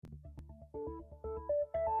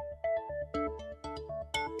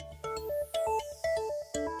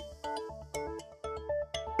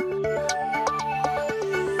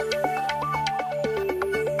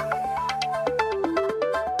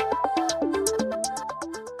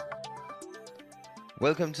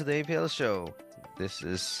Welcome to the APL show. This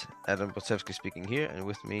is Adam Botsevsky speaking here, and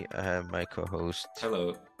with me I have my co-host.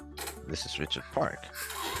 Hello. This is Richard Park.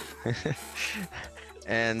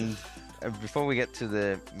 And before we get to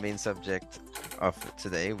the main subject of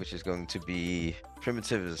today, which is going to be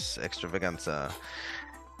primitives extravaganza,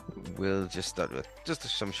 we'll just start with just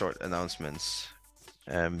some short announcements.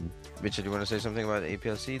 Richard, you want to say something about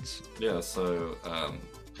APL Seeds? Yeah, so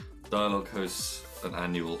Dialogue hosts an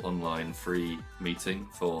annual online free meeting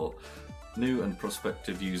for new and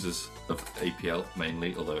prospective users of APL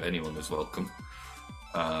mainly, although anyone is welcome.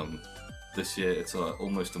 This year it's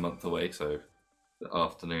almost a month away, so the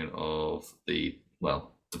afternoon of the,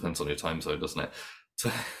 well, depends on your time zone, doesn't it?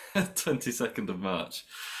 22nd of March.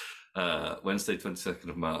 Wednesday 22nd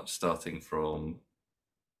of March, starting from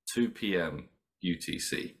 2 p.m.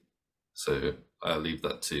 UTC. So I'll leave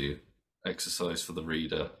that to exercise for the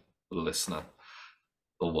reader, the listener,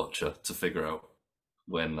 the watcher to figure out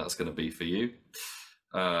when that's going to be for you.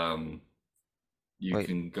 You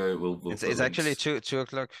can go. We'll it's actually 2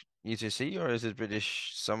 o'clock UTC, or is it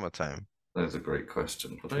British summertime? That's a great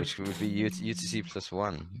question. Which would be UTC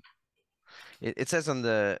 +1. It says on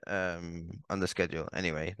the schedule.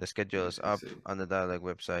 Anyway, the schedule is up on the Dialogue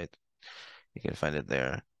website. You can find it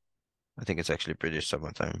there. I think it's actually British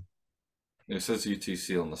summertime. It says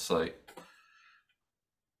UTC on the site.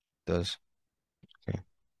 Does. Okay.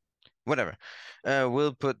 Whatever.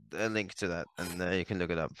 We'll put a link to that, and you can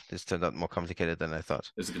look it up. This turned out more complicated than I thought.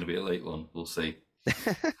 Is it going to be a late one? We'll see.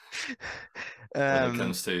 When it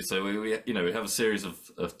comes to, so we have a series of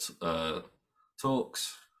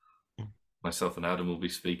talks. Myself and Adam will be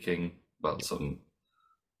speaking about some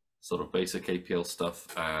sort of basic APL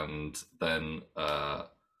stuff, and then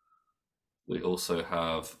we also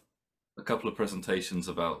have a couple of presentations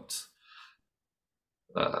about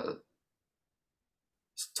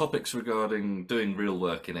topics regarding doing real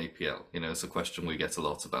work in APL. It's a question we get a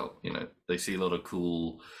lot about. They see a lot of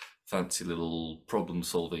cool, fancy little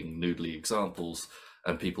problem-solving, noodly examples,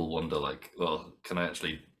 and people wonder, like, well, can I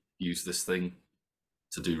actually use this thing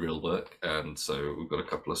to do real work? And so we've got a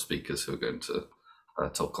couple of speakers who are going to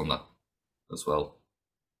talk on that as well.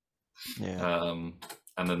 Yeah.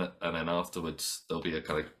 And then afterwards there'll be a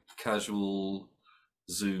kind of casual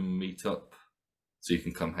Zoom meetup, so you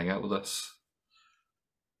can come hang out with us,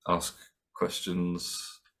 ask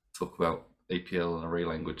questions, talk about APL and array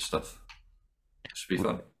language stuff. It should be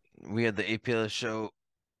fun. We are the APL show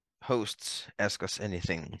hosts. Ask us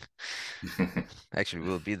anything. Actually,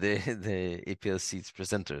 we'll be the APL Seeds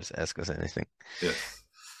presenters. Ask us anything. Yes.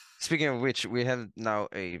 Speaking of which, we have now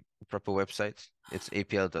a proper website. It's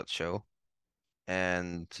apl.show.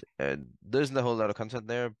 And there isn't a whole lot of content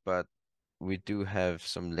there, but we do have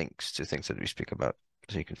some links to things that we speak about.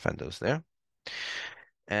 So you can find those there.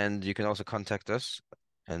 And you can also contact us,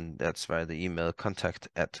 and that's via the email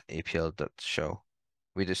contact@apl.show.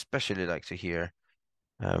 We'd especially like to hear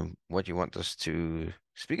what you want us to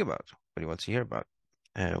speak about, what you want to hear about,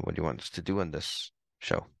 and what you want us to do on this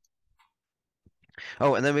show.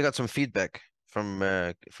 Oh, and then we got some feedback from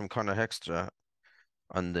Connor Hextra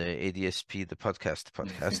on the ADSP, the podcast,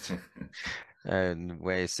 and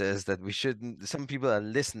where he says that we shouldn't. Some people are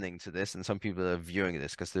listening to this, and some people are viewing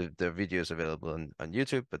this because the video is available on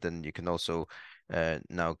YouTube. But then you can also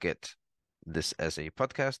now get this as a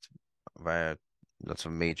podcast via lots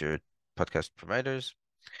of major podcast providers.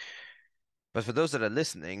 But for those that are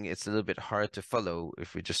listening, it's a little bit hard to follow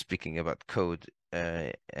if we're just speaking about code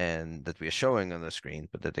and that we are showing on the screen,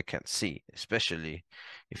 but that they can't see, especially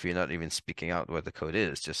if you're not even speaking out what the code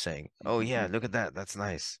is, just saying, oh yeah, look at that, that's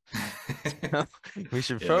nice. We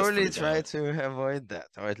should probably try to avoid that,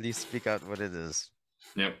 or at least speak out what it is.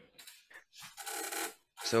 Yep.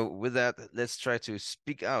 So with that, let's try to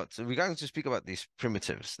speak out. So we're going to speak about these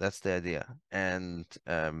primitives. That's the idea. And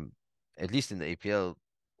at least in the APL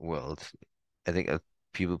world, I think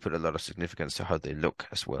people put a lot of significance to how they look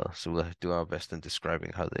as well. So we'll do our best in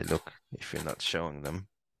describing how they look if you're not showing them.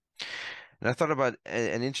 And I thought about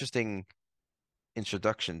an interesting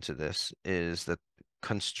introduction to this is that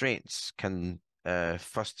constraints can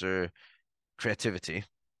foster creativity.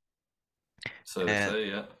 So they say,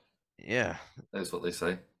 yeah. Yeah. That's what they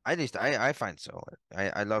say. At least I find so.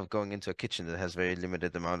 I love going into a kitchen that has very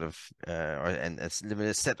limited amount of and it's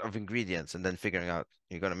limited set of ingredients, and then figuring out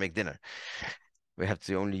you're gonna make dinner. We have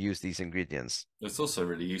to only use these ingredients. It's also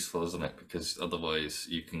really useful, isn't it? Because otherwise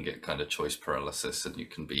you can get kind of choice paralysis and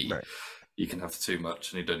Right. you can have too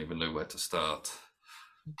much and you don't even know where to start.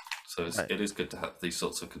 So Right. it is good to have these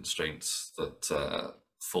sorts of constraints that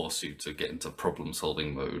force you to get into problem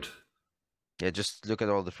solving mode. Yeah, just look at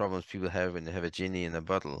all the problems people have when they have a genie in a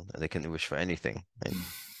bottle and they can wish for anything. Right?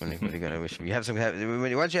 What are you gonna wish for? You have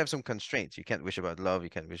once you have some constraints, you can't wish about love,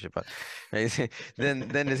 you can't wish about right? Then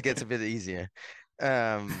this gets a bit easier.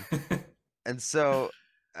 Um, and so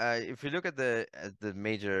if we look at the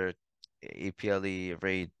major APLE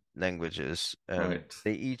array languages, Right.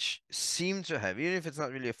 they each seem to have, even if it's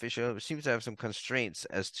not really official, it seems to have some constraints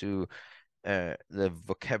as to the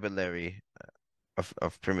vocabulary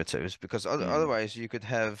of primitives, because Mm. otherwise you could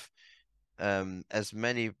have as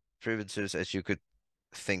many primitives as you could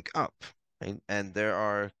think up. Right? And there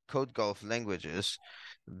are code golf languages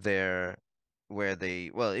there where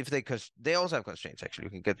well, if they also have constraints, actually.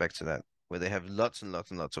 We can get back to that, where they have lots and lots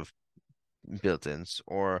and lots of built-ins,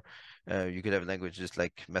 or you could have languages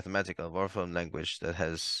like mathematical Warform language that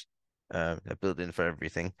has a built-in for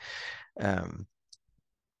everything. Um,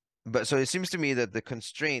 but so it seems to me that the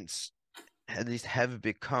constraints at least have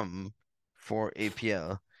become for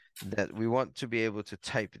APL that we want to be able to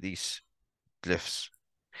type these glyphs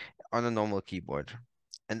on a normal keyboard.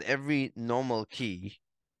 And every normal key,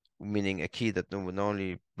 meaning a key that would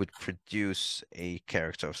normally would produce a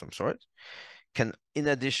character of some sort, can in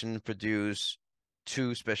addition produce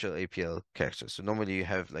two special APL characters. So normally you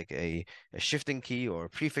have like a shifting key or a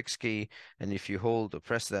prefix key, and if you hold or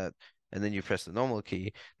press that, and then you press the normal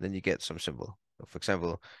key, then you get some symbol. So for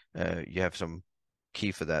example, you have some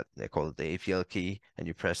key for that. They call it the APL key, and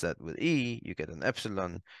you press that with E, you get an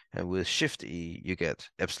epsilon, and with Shift E, you get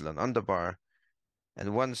epsilon underbar.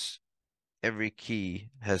 And once every key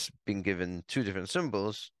has been given two different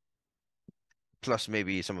symbols, plus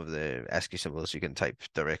maybe some of the ASCII symbols you can type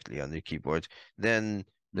directly on the keyboard, then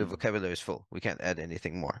the Mm. vocabulary is full. We can't add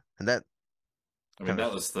anything more. And that I mean, kind of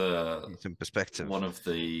that was the gives some perspective. one of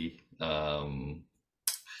the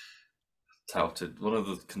touted one of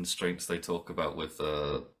the constraints they talk about with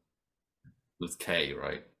K,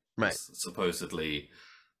 right? Right. Is supposedly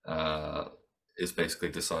uh, is basically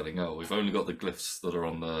deciding, oh, we've only got the glyphs that are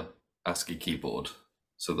on the ASCII keyboard,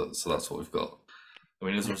 so that's what we've got. I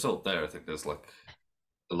mean, as a Yeah. result, there, I think there's like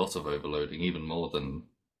a lot of overloading, even more than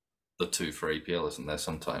the two for APL, isn't there?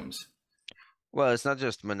 Sometimes. Well, it's not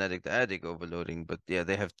just monadic dyadic overloading, but yeah,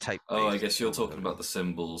 they have Oh, I type-based guess you're talking about overloading. the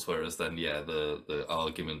symbols, whereas then, yeah, the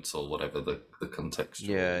arguments or whatever the Yeah,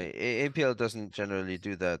 contextual. APL doesn't generally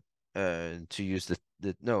do that to use the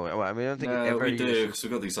no, well, I mean I don't think it No, ever we do uses because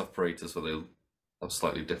we've got these operators where they have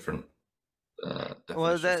slightly different well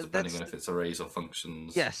definitions that depending that's on if it's arrays or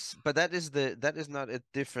functions. yes, but that is not a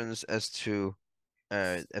difference as to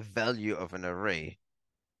a value of an array.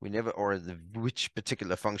 We never, or which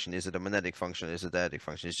particular function, is it a monadic function, is it a dyadic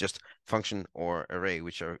function? It's just function or array,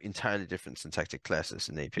 which are entirely different syntactic classes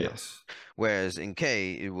in APL. Yes. Whereas in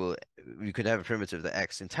K, you could have a primitive that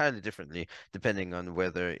acts entirely differently depending on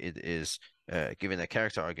whether it is given a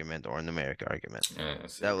character argument or a numeric argument. Yeah, I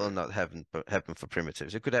see. That will Right. not happen for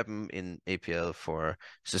primitives. It could happen in APL for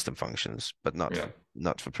system functions, but Yeah.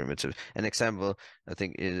 not for primitives. An example, I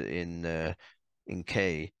think, is in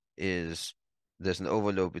K is there's an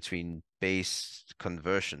overload between base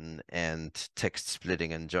conversion and text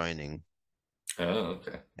splitting and joining. Oh,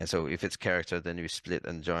 okay. And so if it's character, then you split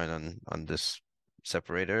and join on this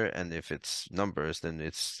separator, and if it's numbers, then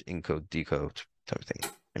it's encode decode type of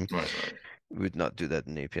thing. And Right. Right. we would not do that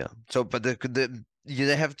in APL. So, but they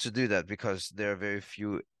have to do that because there are very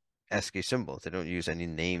few ASCII symbols. They don't use any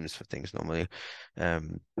names for things normally,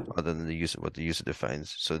 other than the user what the user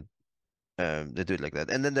defines. So they do it like that.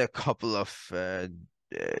 And then there are a couple of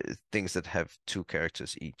things that have two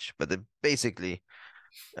characters each, but basically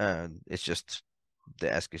it's just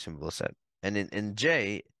the ASCII symbol set. And in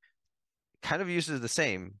J, kind of uses the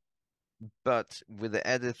same, but with the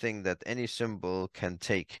added thing that any symbol can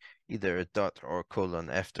take either a dot or a colon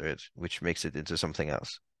after it, which makes it into something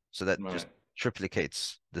else. So that just Right.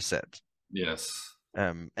 triplicates the set. Yes.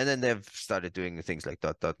 And then they've started doing things like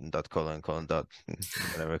dot dot and dot colon colon dot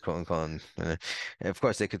whatever colon colon. And of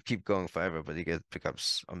course, they could keep going forever, but it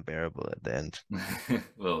becomes unbearable at the end.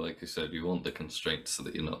 Well, like you said, you want the constraints so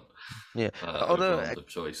that you're not Yeah. Although overwhelmed of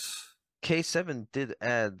choice. K7 did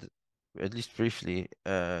add, at least briefly,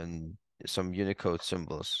 some Unicode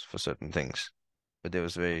symbols for certain things, but there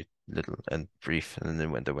was very little and brief, and then they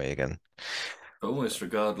went away again. But almost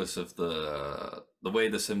regardless of the way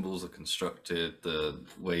the symbols are constructed, the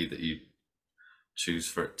way that you choose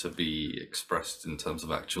for it to be expressed in terms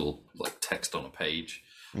of actual like text on a page.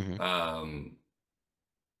 Hmm.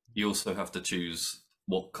 You also have to choose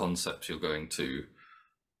what concepts you're going to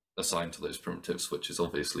assign to those primitives, which is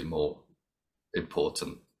obviously more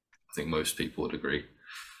important. I think most people would agree.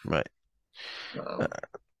 Right. Uh,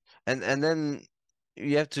 Um, and then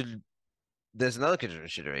you have to. There's another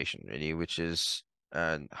consideration really, which is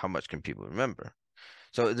how much can people remember?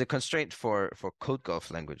 So the constraint for code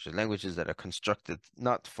golf languages, languages that are constructed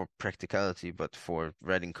not for practicality but for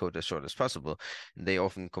writing code as short as possible, they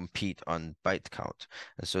often compete on byte count,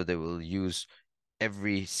 and so they will use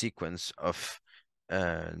every sequence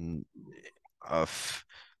uh, of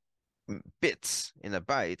bits in a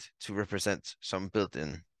byte to represent some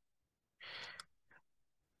built-in.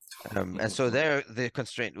 And so there, the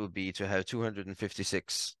constraint will be to have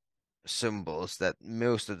 256 symbols that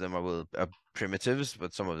most of them are primitives,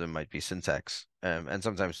 but some of them might be syntax. And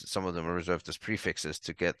sometimes some of them are reserved as prefixes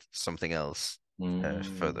to get something else mm,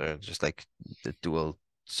 further, just like the dual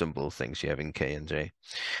symbol things you have in K and J.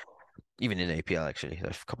 Even in APL, actually,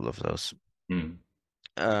 there's a couple of those. mm,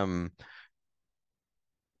 Um,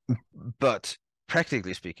 but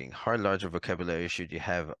practically speaking, how large a vocabulary should you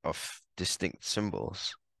have of distinct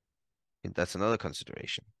symbols? That's another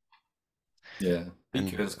consideration. yeah,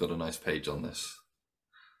 And Pico's got a nice page on this.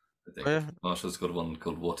 I think uh, Marshall's got one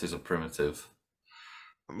called "What is a Primitive,"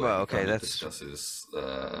 where well, he okay, kind of that's discusses,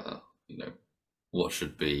 you know, what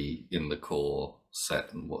should be in the core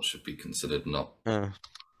set and what should be considered not. uh,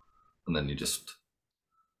 And then you just,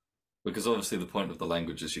 because obviously the point of the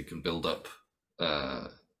language is you can build up, uh,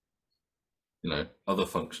 other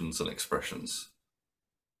functions and expressions.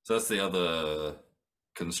 So that's the other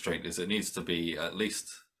constraint, is it needs to be at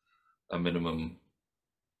least a minimum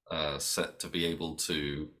set to be able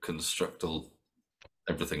to construct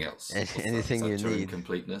everything else. What's that? Is anything that you Turing need.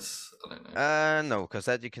 completeness? I don't know. No, because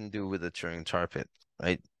that you can do with a Turing tar pit,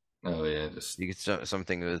 right? Oh yeah, just You could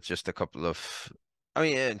something with just a couple of. I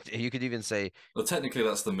mean, you could even say, well, technically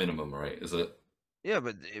that's the minimum, right? Is it? yeah,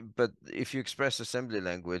 but if you express assembly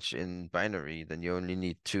language in binary, then you only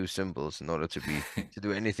need two symbols in order to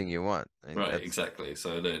do anything you want. And Right, that's exactly.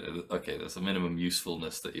 So okay, there's a minimum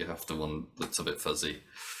usefulness that you have to one that's a bit fuzzy.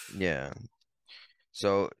 yeah.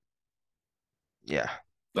 So yeah,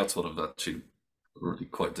 That's one of the actually really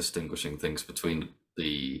quite distinguishing things between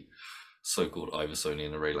the so-called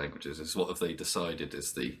Iversonian array languages. Is what have they decided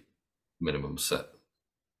is the minimum set,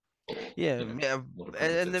 or yeah. what are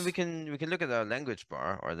And then we primitives? can look at our language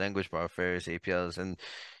bar or language bar of various APLs, and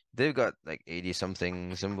they've got like 80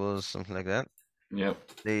 something symbols, something like that.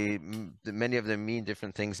 Yep. Many of them mean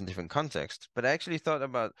different things in different contexts. But I actually thought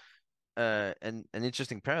about an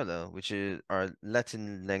interesting parallel, which is our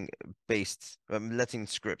Latin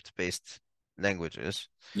script based languages,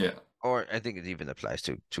 Yeah. or I think it even applies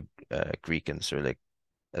to Greek and Cyrillic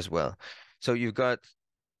as well. So you've got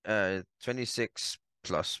 26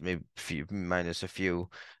 plus maybe few minus a few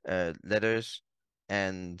letters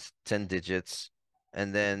and 10 digits,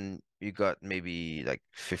 and then you got maybe like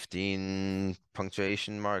 15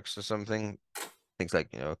 punctuation marks or something, things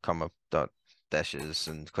like comma, dot, dashes,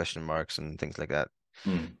 and question marks and things like that.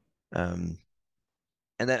 Hmm. Um,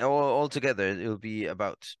 and then all together it'll be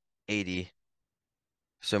about 80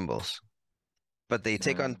 symbols, but they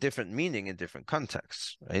take Yeah. on different meaning in different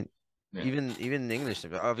contexts, right? Yeah. Even in English,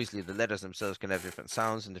 obviously the letters themselves can have different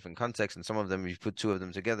sounds in different contexts, and some of them, if you put two of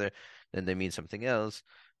them together, then they mean something else.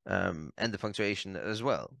 And the punctuation as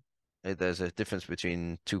well. There's a difference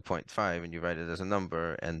between 2.5 and you write it as a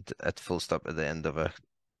number and at full stop at the end of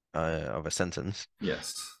a sentence,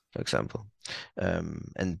 Yes. for example.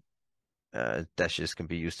 And dashes can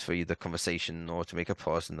be used for either conversation or to make a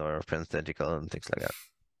pause and or parenthetical and things like that.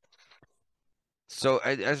 So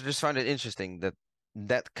I just found it interesting that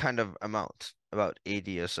that kind of amount, about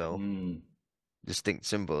 80 or so Hmm. distinct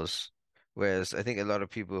symbols, whereas I think a lot of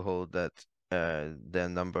people hold that the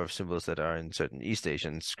number of symbols that are in certain East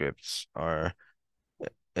Asian scripts are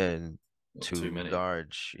uh, Not too too many,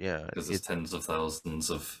 large. Yeah, because there's tens of thousands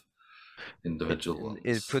of individual it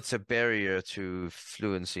ones. puts a barrier to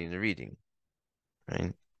fluency in reading,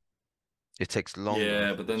 right? It takes longer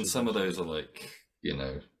Yeah, for but each then of some of those. those are like,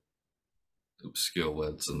 obscure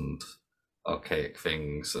words and archaic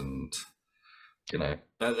things, and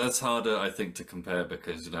that's harder, I think, to compare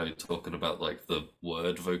because you're talking about like the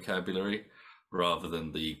word vocabulary rather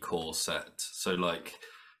than the core set. So like,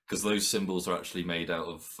 because those symbols are actually made out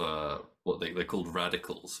of what they're called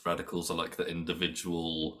radicals. Radicals are like the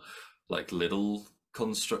individual, like little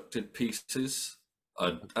constructed pieces.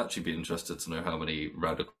 I'd actually be interested to know how many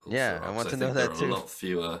radicals Yeah, there I are because want I to know think there that are a too. lot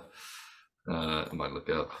fewer I might look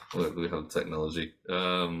it up. We have technology.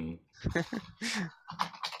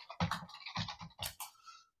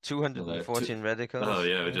 214 Oh radicals.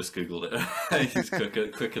 yeah, I Yeah. just googled it. He's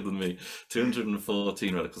quicker than me.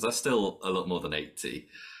 214 radicals. That's still a lot more than 80.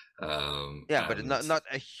 Yeah, but And not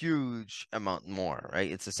a huge amount more,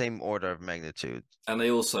 right? It's the same order of magnitude.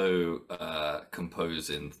 they also compose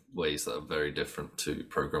in ways that are very different to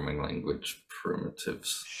programming language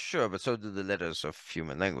primitives. Sure, but so do the letters of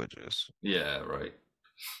human languages. Yeah, right.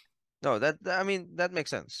 No, I mean that makes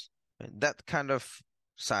sense. Right? That kind of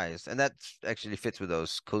size, and that actually fits with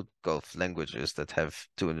those code golf languages that have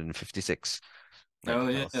 256 Oh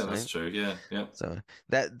yeah, radicals, that's right? true. Yeah, yeah. So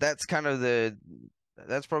that's kind of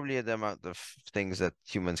that's probably the amount of things that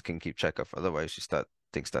humans can keep track of. Otherwise,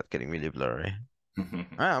 things start getting really blurry.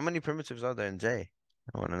 Ah, how many primitives are there in J?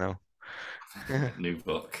 I want to know. New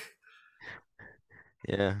book.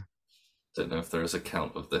 Yeah, Don't know if there is a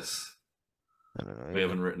count of this. I don't know We either.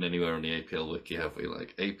 haven't written anywhere on the APL wiki, have we?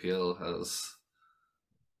 Like APL has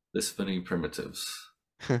this many primitives.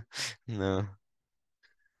 No.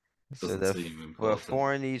 So Doesn't seem well, important.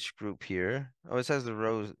 four in each group here. Oh, it says the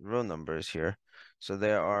row numbers here. So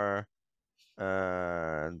there are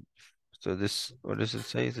uh so this what does it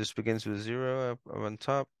say? This begins with zero up on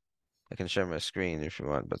top. I can share my screen if you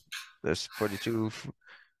want, but there's 42.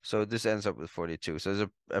 So this ends up with 42. So there's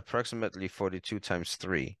approximately 42 times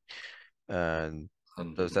 3. And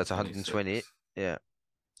so that's 120. 126. Yeah,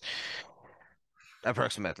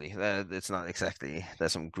 approximately. It's not exactly.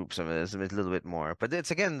 There's some groups of it. It's a little bit more. But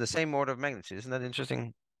it's again the same order of magnitude. Isn't that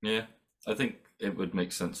interesting? Yeah, I think it would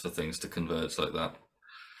make sense for things to converge like that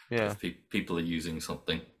Yeah. if people are using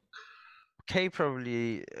something. K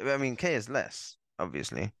probably, I mean, K is less,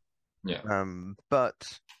 obviously. Yeah.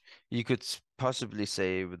 But you could possibly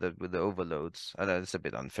say with the overloads, I know it's a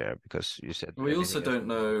bit unfair because you said We also everything is don't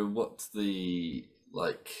know what the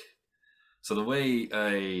like. So the way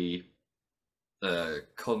a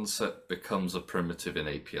concept becomes a primitive in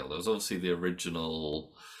APL. There's obviously the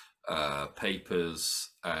original papers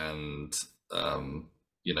and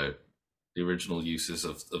you know the original uses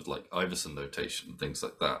of like Iverson notation and things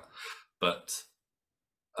like that. But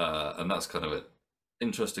and that's kind of an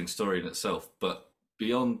interesting story in itself. But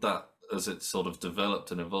beyond that, as it's sort of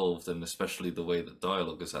developed and evolved, and especially the way that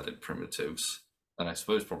dialogue has added primitives, and I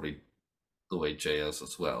suppose probably the way J has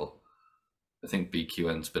as well, I think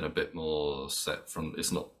BQN's been a bit more set from.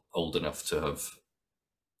 It's not old enough to have.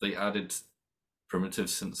 They added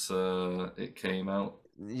primitives since it came out.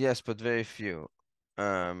 yes, but very few.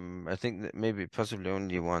 I think that maybe possibly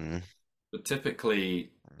only one. But typically,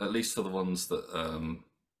 at least for the ones that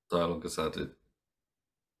Dialogue has added,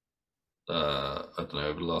 I don't know,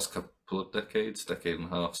 over the last couple of decades, decade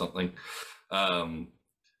and a half, something, um,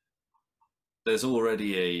 there's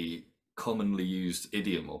already a commonly used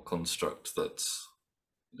idiom or construct that's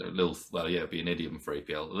little, well, yeah, it'd be an idiom for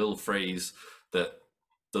APL, a little phrase that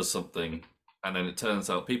does something, and then it turns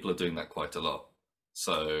out people are doing that quite a lot.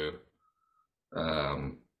 So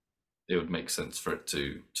um, it would make sense for it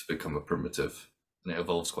to become a primitive, and it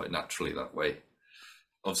evolves quite naturally that way.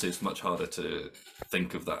 Obviously, it's much harder to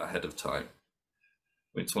think of that ahead of time.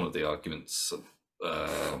 I mean, it's one of the arguments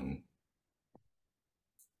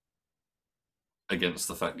against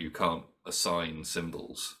the fact you can't assign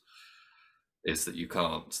symbols is that you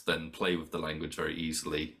can't then play with the language very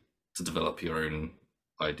easily to develop your own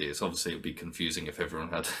ideas. Obviously, it would be confusing if everyone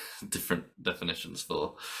had different definitions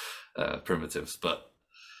for primitives, but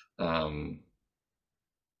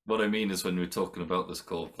what I mean is when we're talking about this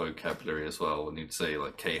core vocabulary as well, when you'd say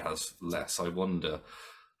like K has less, I wonder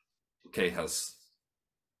K has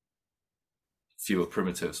fewer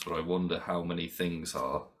primitives, but I wonder how many things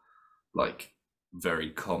are like very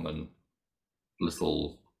common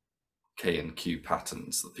little K and Q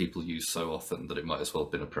patterns that people use so often that it might as well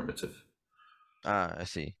have been a primitive. Ah, I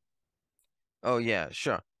see. Oh yeah,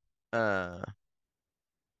 sure. Uh,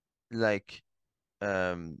 like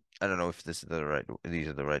I don't know if these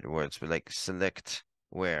are the right words, but like select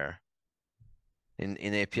where. In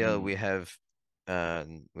APL Mm. we have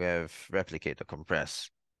replicate or compress.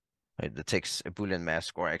 Right? That takes a Boolean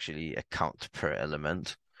mask or actually a count per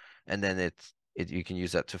element, and then it you can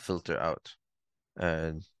use that to filter out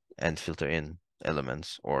uh, and filter in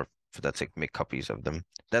elements, or for that sake, make copies of them.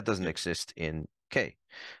 That doesn't Yep. exist in K.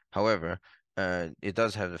 However, it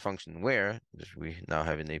does have the function where, which we now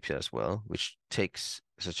have in API as well, which takes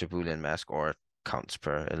such a Boolean mask or counts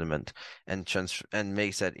per element and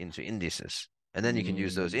makes that into indices. And then you can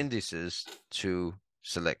use those Mm. indices to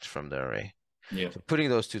select from the array. Yeah. So putting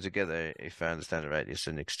those two together, if I understand it right, is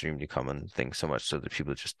an extremely common thing. So much so that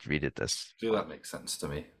people just read it as See, that makes sense to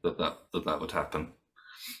me that would happen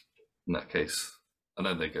in that case. And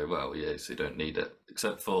then they go, well, yeah, so you don't need it,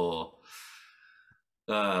 except for,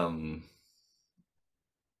 um,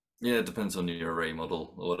 yeah, it depends on your array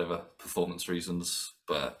model or whatever performance reasons.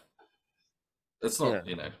 But it's yeah. not,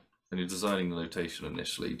 when you're designing the notation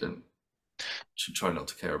initially, don't should try not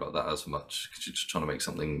to care about that as much because you're just trying to make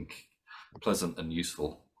something pleasant and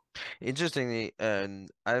useful. Interestingly,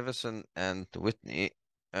 Iverson and Whitney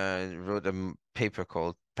wrote a paper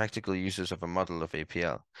called "Practical Uses of a Model of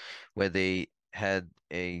APL," where they had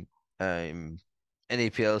an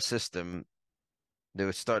APL system. They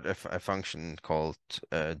would start a function called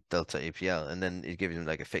delta APL, and then it gave them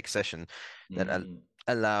like a fixed session that al Mm.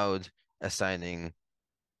 allowed assigning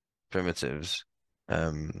primitives,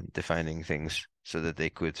 defining things so that they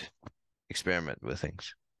could experiment with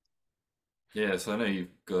things. Yeah, so I know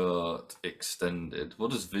you've got extended.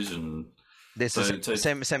 What does vision? This is So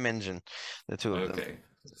same engine, the two of them. okay,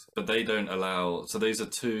 but they don't allow. So these are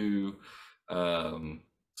two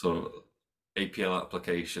sort of APL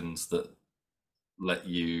applications that let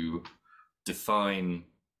you define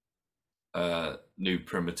new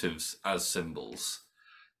primitives as symbols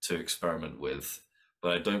to experiment with.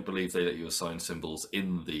 But I don't believe they let you assign symbols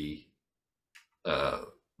in the uh,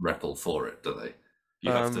 REPL for it, do they?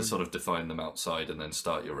 You have to Um, sort of define them outside and then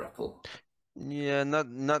start your REPL. yeah,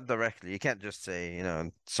 not directly. You can't just say,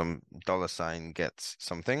 some dollar sign gets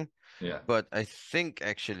something. Yeah. But I think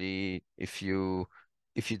actually, if you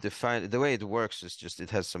define the way it works is just it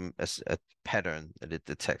has a pattern that it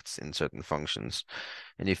detects in certain functions,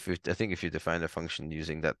 and I think if you define a function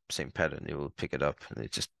using that same pattern, it will pick it up and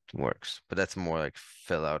it just works. But that's more like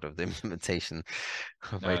fell out of the implementation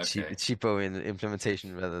of my Okay. cheapo in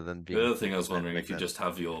implementation rather than The being other thing I was implemented wondering like if you that. just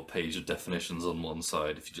have your page of definitions on one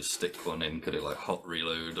side, if you just stick one in, could it like hot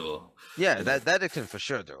reload or, Yeah, you know? that it can for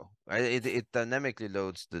sure though. It dynamically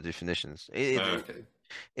loads the definitions. Okay.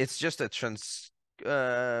 It's just a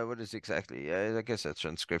what is it exactly? I guess a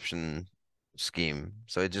transcription scheme.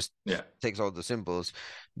 So it just Yeah. takes all the symbols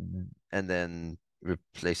and then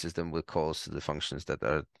replaces them with calls to the functions that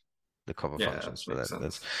are the cover Yeah, functions that for makes that.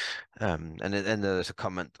 That's sense. and there's a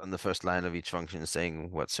comment on the first line of each function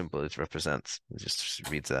saying what symbol it represents. It just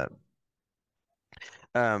reads that.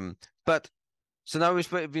 Um, but so now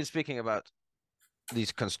been speaking about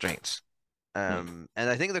these constraints. Hmm. And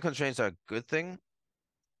I think the constraints are a good thing.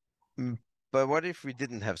 Mm, But what if we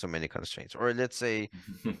didn't have so many constraints? Or let's say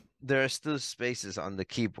there are still spaces on the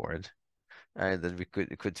keyboard that we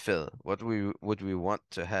could fill. What we would we want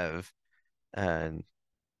to have and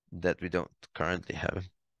that we don't currently have?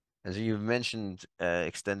 As you've mentioned,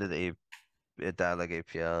 extended a dialog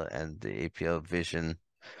APL and the APL Vision,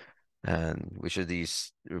 and which are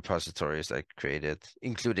these repositories I created,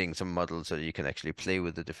 including some models so that you can actually play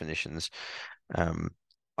with the definitions um,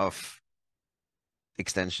 of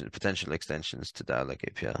potential extensions to dialog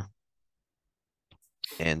APL.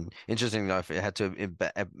 And interesting enough, it had to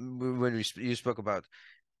when you spoke about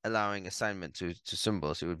allowing assignment to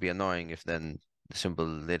symbols, it would be annoying if then the symbol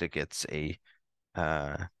later gets a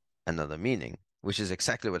uh, another meaning, which is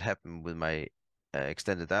exactly what happened with my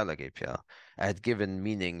extended dialog APL. I had given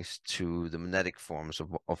meanings to the monadic forms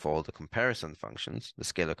of all the comparison functions, the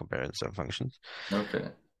scalar comparison functions, Okay.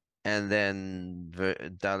 and then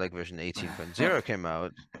dialog version 18.0 came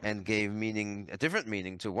out and gave a different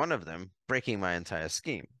meaning to one of them, breaking my entire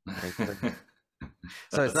scheme. Right?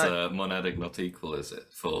 So it's That's not, a monadic not equal, is it,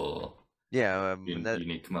 for yeah,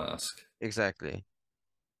 unique mask, exactly.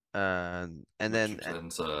 And which then,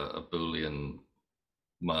 returns a Boolean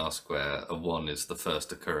mask where a one is the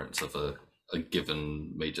first occurrence of a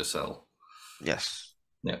given major cell. yes,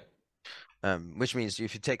 Yeah. which means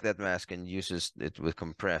if you take that mask and uses it with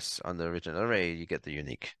compress on the original array, you get the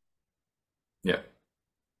unique. Yeah.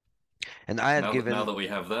 And I had Now given that we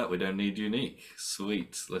have that, we don't need unique.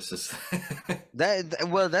 Sweet. Let's just.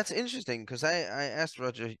 well, that's interesting because I asked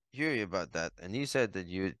Roger Huey about that, and he said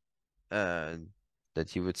uh,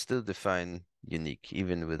 that you would still define unique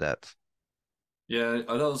even with that. Yeah,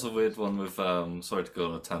 I know it was a weird one with. Sorry to go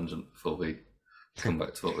on a tangent before we come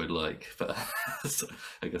back to what we'd like, but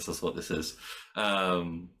I guess that's what this is.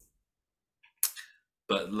 Um,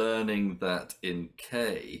 but learning that in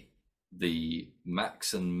K, the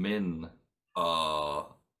max and min are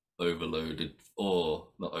overloaded, or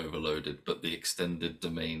not overloaded, but the extended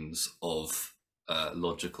domains of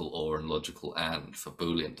logical or and logical and for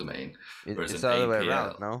Boolean domain, whereas It's in the other way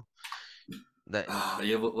around, APL, no? That yeah,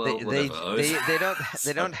 they well, they whatever. I was, they they don't they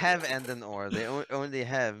sorry. don't have and or. They only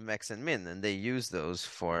have max and min, and they use those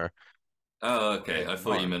for Oh, okay. I and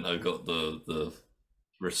thought you NOR. meant I got the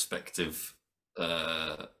respective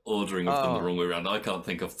ordering of them the Oh, wrong way around. I can't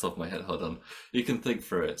think off the top of my head. Hold on. You can think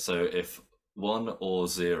through it. So if one or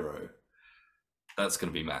zero, that's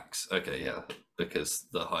going to be max. Okay, yeah, because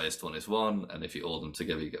the highest one is one, and if you order them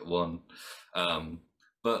together, you get one. Um,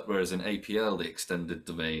 but whereas in APL, the extended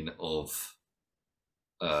domain of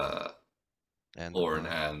uh, and or an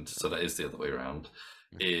NOR. and, so that is the other way around,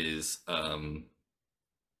 Mhm. is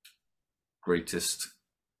greatest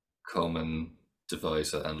common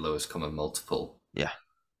divisor and lowest common multiple Yeah,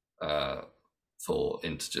 uh, for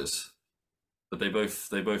integers. But they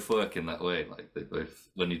both work in that way. Like they both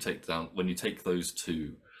when you take those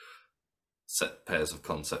two set pairs of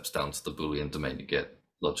concepts down to the Boolean domain, you get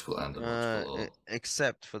logical and illogical. Or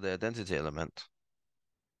except for the identity element.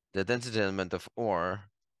 The identity element of OR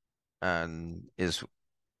and is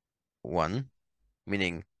one,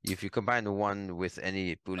 meaning if you combine the one with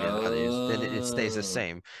any Boolean values, then it stays the oh,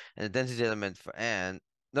 same. And the density element for and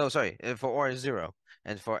no, sorry, for or is zero,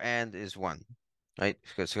 and for and is one, right?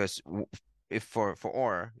 Because if for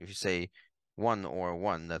or if you say one or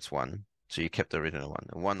one, that's one. So you kept the original one.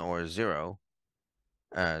 One or zero,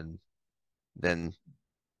 and then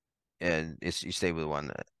and it's you stay with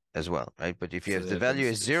one as well, right? But if you so have the the value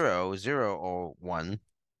is identity is zero. zero or one,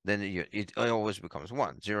 then it always becomes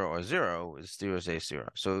one. Zero or zero is zero stays zero.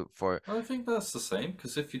 So for I think that's the same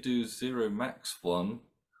because if you do zero max one,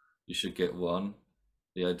 you should get one.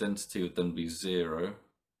 The identity would then be zero.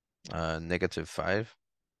 -5.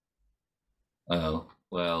 Oh,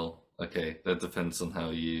 well, okay. That depends on how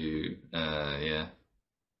you. Yeah.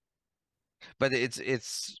 But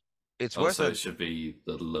it's worth Also, a it should be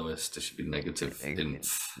the lowest. It should be negative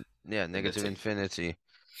yeah, negative infinity. infinity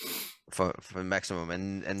for maximum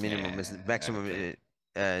and minimum is Yeah. maximum Okay.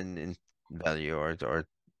 in value or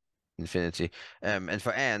infinity. And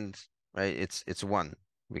for and right, it's one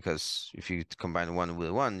because if you combine one with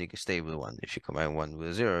one, you can stay with one. If you combine one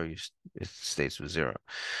with zero, it stays with zero.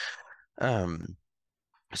 Um,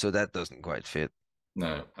 so that doesn't quite fit.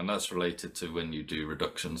 No, and that's related to when you do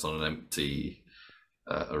reductions on an empty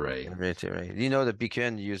array. Right, right. You know that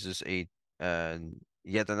BQN uses a uh,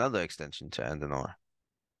 yet another extension to and and or.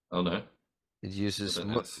 Oh no, It I uses don't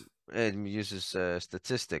know this.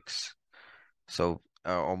 statistics, so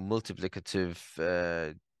or multiplicative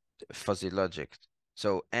fuzzy logic.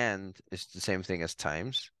 So and is the same thing as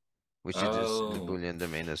times, which it is in the Oh, Boolean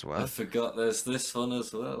domain as I well. forgot. There's this one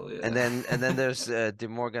as well. And Yeah. then there's De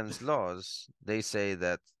Morgan's laws. They say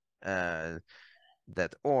that uh,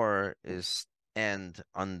 that or is and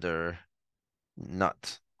under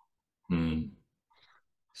not. Hmm.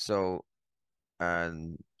 So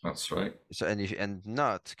and That's right. and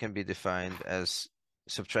not can be defined as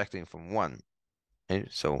subtracting from one. Right?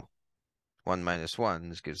 So 1 minus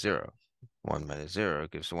 1 gives 0. 1 minus 0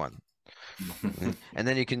 gives 1. And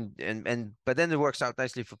then you can and but then it works out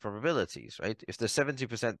nicely for probabilities, right? If there's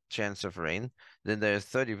 70% chance of rain, then there's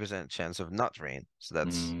 30% chance of not rain. So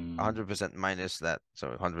that's Hmm. 100% minus that. So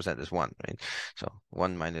 100% is 1, right? So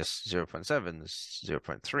 1 minus 0.7 is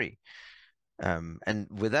 0.3. And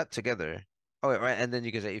with that together, oh right, and then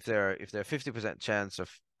you can say if there are 50% chance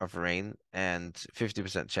of rain and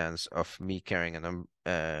 50% chance of me carrying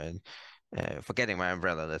forgetting my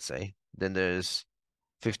umbrella, let's say, then there's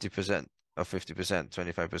 50% of 50%,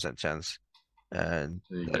 25% chance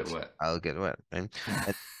So you get that wet. I'll get wet, right?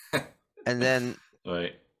 And, and then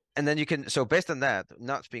Right. you can so based on that,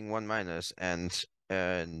 not being one minus and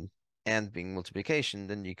being multiplication,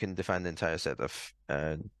 then you can define the entire set of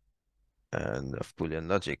Boolean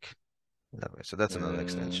logic that way. So that's another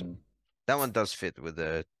extension. Uh, That one does fit with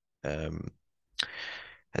the um,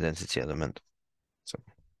 identity element. So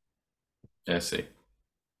yeah. I see.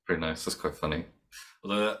 Pretty nice. That's quite funny.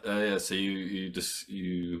 Although, yeah. So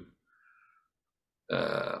you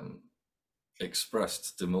um,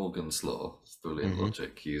 expressed De Morgan's law of Boolean hmm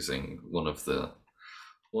logic using one of the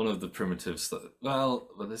primitives that. Well,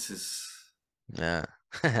 this is yeah,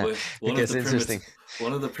 one it of gets the interesting.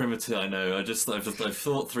 primitive. I know. I've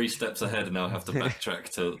thought 3 steps ahead, and now I have to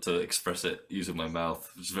backtrack to express it using my mouth.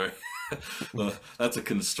 It's very well. That's a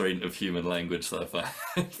constraint of human language that I find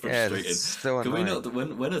Yeah, it's frustrating. so Can we annoying. not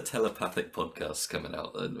when a telepathic podcast's coming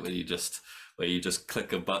out, and where you just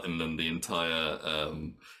click a button and the entire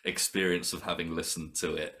experience of having listened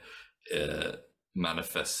to it uh,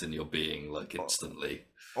 manifests in your being like Or, instantly.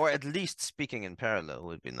 or at least speaking in parallel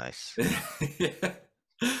would be nice. Yeah.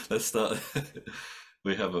 Let's start.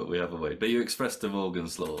 we have a way. But you expressed De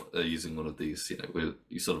Morgan's law using one of these.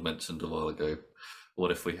 You sort of mentioned a while ago.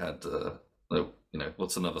 What if we had?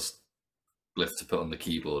 What's another glyph to put on the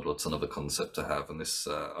keyboard. What's another concept to have? And this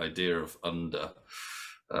idea of under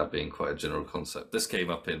being quite a general concept. This came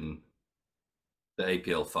up in the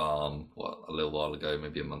APL farm, a little while ago,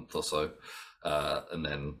 maybe a month or so, and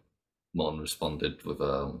then Mon responded with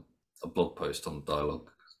a blog post on the Dialogue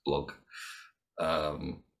blog,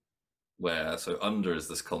 where so under is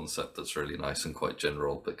this concept that's really nice and quite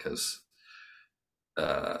general because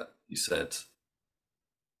you said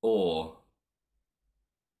or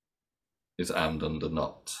is and under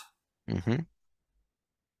not. Mm-hmm.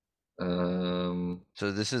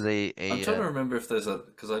 So this is I'm trying to remember if there's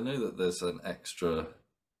because I know that there's an extra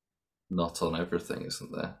not on everything,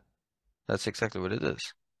 isn't there? that's exactly what it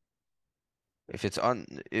is. If it's on,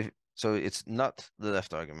 if so, it's not the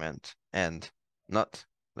left argument and not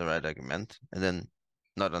the right argument, and then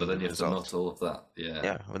not But on then the you have to result. not all of that. Yeah.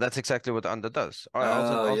 Yeah, well, that's exactly what under does. Or Oh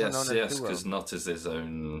also yes, known as yes, dual because not is his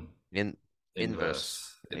own in inverse.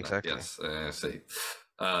 inverse in that. Exactly. Yes, I see.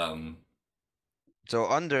 Um, So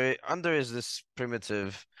under is this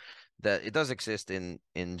primitive that it does exist in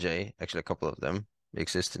J. Actually, a couple of them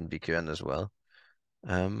exist in BQN as well.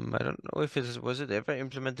 I don't know if was it ever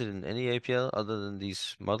implemented in any APL other than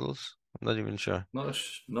these models? I'm not even sure. not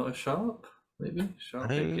a sharp. Maybe sharp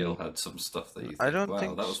APL I had some stuff that you I think, don't wow,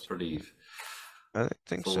 think that was pretty I don't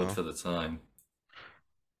think forward so. for the time.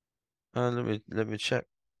 Let me check.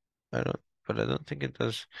 I don't think it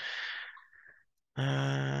does.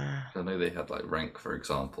 I know they had like rank, for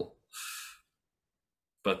example.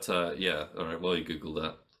 But yeah, all right. While you Google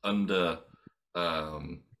that, under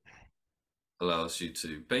um, allows you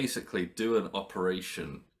to basically do an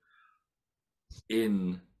operation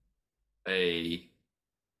in a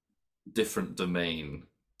different domain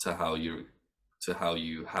to how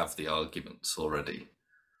you have the arguments already.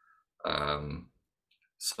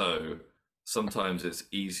 So sometimes it's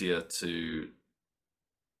easier to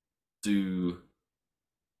do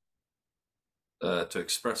to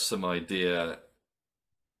express some idea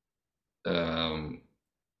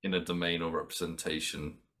in a domain or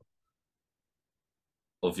representation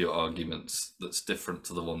of your arguments that's different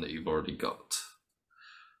to the one that you've already got.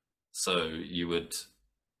 So you would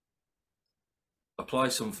apply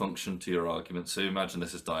some function to your argument. So imagine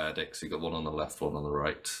this is dyadic. So you've got one on the left, one on the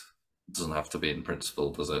right. It doesn't have to be in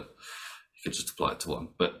principle, does it? You could just apply it to one.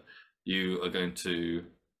 But you are going to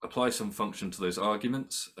apply some function to those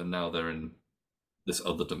arguments, and now they're in this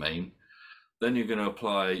other domain. Then you're going to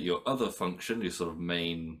apply your other function, your sort of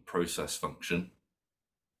main process function.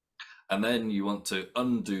 And then you want to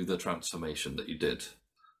undo the transformation that you did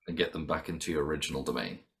and get them back into your original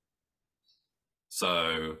domain.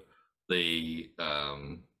 So the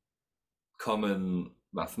common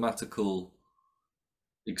mathematical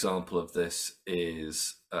example of this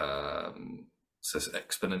is says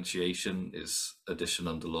exponentiation is addition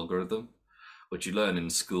under logarithm, which you learn in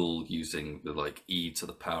school using the like e to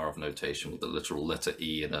the power of notation with the literal letter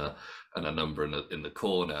e and a number in the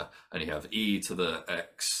corner, and you have e to the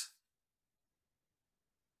x,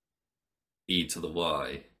 e to the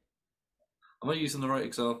y. Am I using the right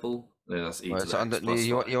example? Yeah, that's e Well, to it's the x plus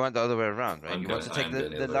you y. want the other way around, right? You want to I take am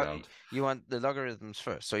going the other way around. you want the logarithms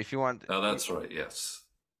first. So if Oh, that's right. Yes.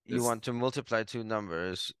 you want to multiply two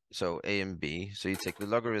numbers, so a and b, so you take the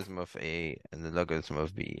logarithm of a and the logarithm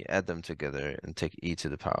of b, add them together, and take e to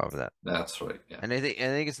the power of that. That's right. Yeah. And I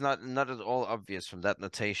think it's not at all obvious from that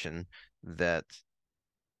notation that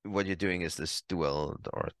what you're doing is this dual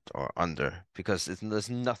or under, because there's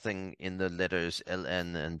nothing in the letters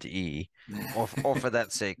ln and e, or for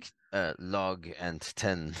that sake, log and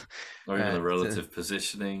 10. Or even the relative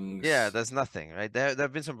positionings. Yeah, there's nothing, right? There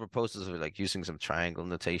have been some proposals of like using some triangle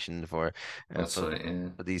notation for That's right. Yeah.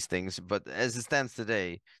 for these things, but as it stands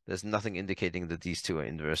today, there's nothing indicating that these two are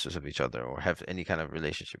inverses of each other or have any kind of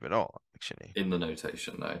relationship at all, actually. In the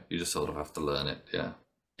notation, no. You just sort of have to learn it. Yeah.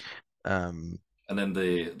 And then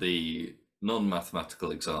the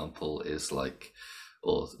non-mathematical example is like,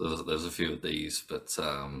 or there's a few of these, but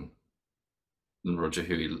Roger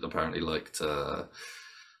Huey apparently liked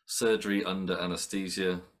surgery under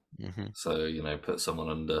anesthesia. Mm-hmm. So, put someone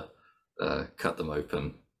under, cut them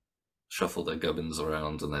open, shuffle their gubbins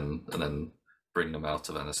around, and then bring them out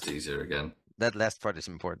of anesthesia again. That last part is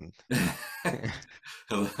important.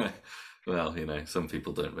 Well, some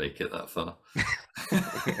people don't make it that far.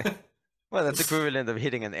 Well, that's equivalent of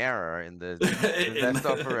hitting an error in the left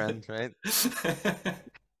upper end, right?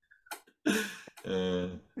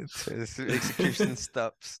 It's execution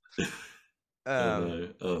stops. Oh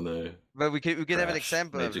no! But we could have an Crash.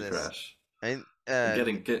 example Major of this. crash. Right?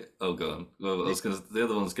 Oh, go on. Well, the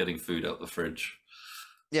other one's getting food out the fridge.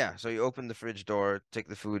 Yeah, so you open the fridge door, take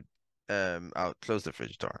the food out, close the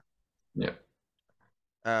fridge door. Yeah.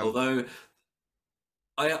 Um, Although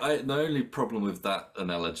the only problem with that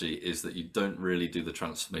analogy is that you don't really do the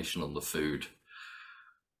transformation on the food.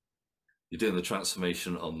 You're doing the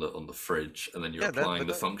transformation on the fridge, and then you're yeah, applying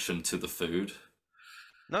the function to the food.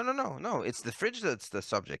 no. It's the fridge that's the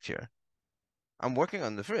subject here. I'm working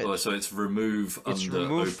on the Oh, fridge. so it's remove It's under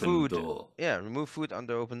remove open food. door. Yeah, remove food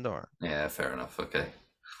under open door. Yeah, fair enough. Okay,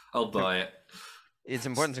 I'll buy it. It's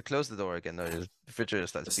important to close the door again, though. The refrigerator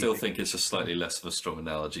starts I still beeping. think it's a slightly less of a strong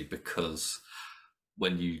analogy because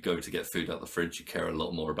when you go to get food out the fridge, you care a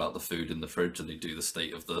lot more about the food in the fridge than you do the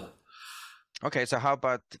state of the. Okay, so how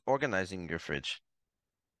about organizing your fridge?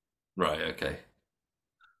 Right. Okay.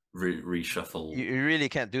 Reshuffle. You really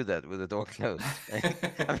can't do that with the door closed.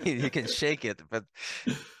 I mean, you can shake it, but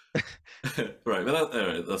Right,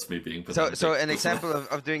 but that's me being so pedantic. an example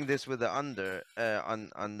of doing this with the under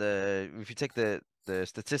on the if you take the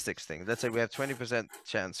statistics thing, let's say we have 20%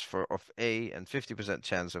 chance for of A and 50%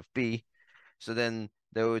 chance of B, so then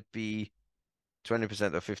there would be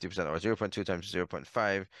 20% or 50% or 0.2 times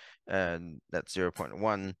 0.5, and that's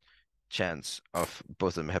 0.1 chance of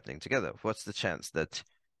both of them happening together. What's the chance that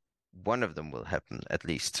one of them will happen at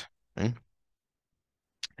least? Hmm?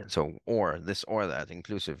 And so or this or that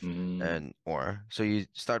inclusive Mm, and or. So you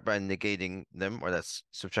start by negating them, or that's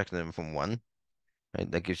subtracting them from 1,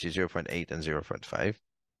 right? That gives you 0.8 and 0.5.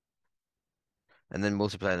 And then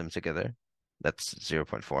multiply them together. That's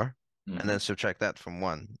 0.4. And then hmm. subtract that from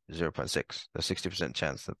 1, 0.6. There's 60%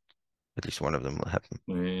 chance that at least one of them will happen.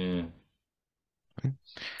 Yeah, Hmm?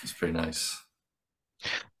 it's pretty nice.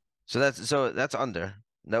 So that's under.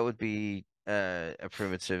 That would be a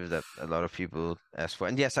primitive that a lot of people ask for.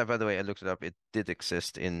 And yes, by the way, I looked it up. It did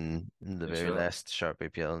exist in the You very sure? last Sharp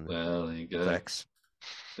APL in Well, there you go. Flex.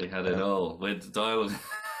 They had it Um, all. With dialogue,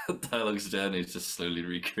 dialogue's journey is just slowly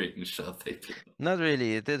recreating Sharp API. Not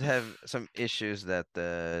really. It did have some issues that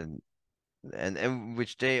and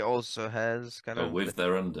which Jay also has kind Oh, of. with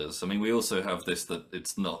their unders. I mean, we also have this that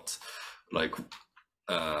it's not like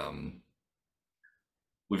um,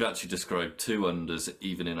 we've actually described two unders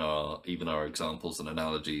even our examples and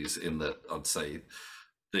analogies. In that, I'd say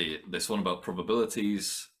this one about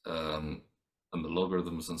probabilities and the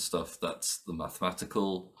logarithms and stuff. That's the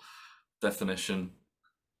mathematical definition.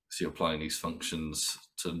 So you're applying these functions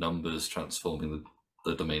to numbers, transforming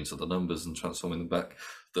the domains of the numbers and transforming them back.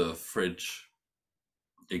 The fridge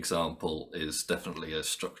example is definitely a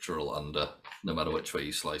structural under, no matter which way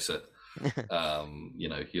you slice it.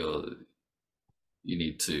 You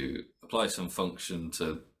need to apply some function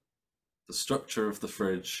to the structure of the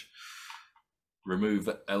fridge, remove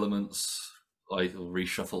elements,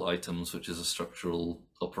 reshuffle items, which is a structural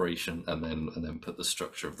operation, and then put the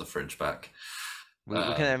structure of the fridge back. We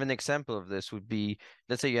can have an example of this would be,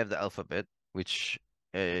 let's say you have the alphabet, which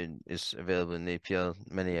is available in APL,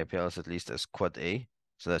 many APLs at least as quad A.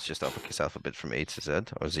 So that's just uppercase alphabet from A to Z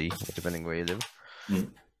or Z, depending where you live.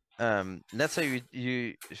 Mm. Let's say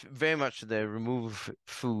you very much the remove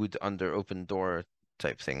food under open door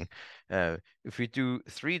type thing. If we do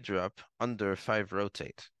 3 drop under 5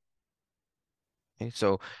 rotate. Okay,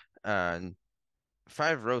 so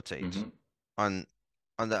 5 rotate Mm-hmm.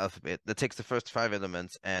 on the alphabet that takes the first 5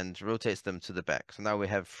 elements and rotates them to the back. So now we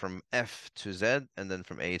have from F to Z and then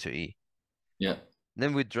from A to E. Yeah.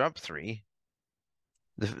 Then we drop 3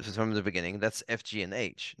 from the beginning. That's F, G, and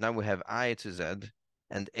H. Now we have I to Z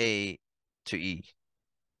and A to E.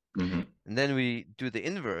 Mm-hmm. And then we do the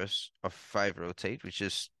inverse of 5 rotate, which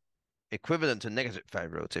is equivalent to negative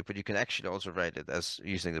 5 rotate, but you can actually also write it as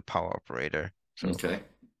using the power operator. So, Okay.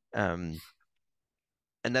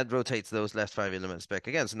 and that rotates those last 5 elements back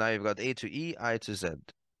again. So now you've got A to E, I to Z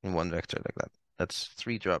in one vector like that. That's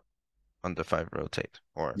 3 drop under 5 rotate,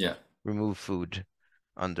 or Yeah. remove food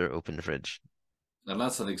under open fridge. And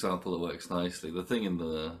that's an example that works nicely. The thing in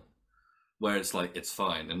the where it's like it's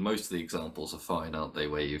fine, and most of the examples are fine, aren't they?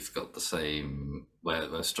 Where you've got the same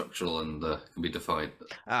where structural and can be defined,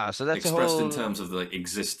 So that's a expressed in whole terms of the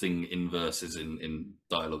existing inverses in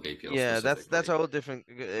dialog APL yeah, that's specifically. a whole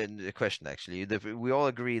different question actually. We all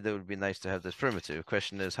agree that it would be nice to have this primitive.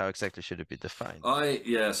 Question is how exactly should it be defined?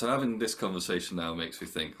 So having this conversation now makes me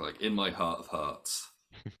think like in my heart of hearts,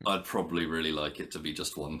 I'd probably really like it to be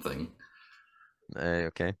just one thing.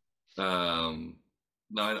 Okay. Um,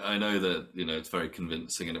 now I know that it's very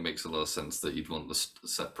convincing and it makes a lot of sense that you'd want the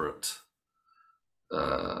separate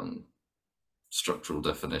um, structural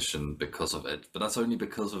definition because of it, but that's only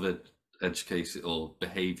because of it edge case or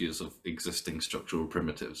behaviors of existing structural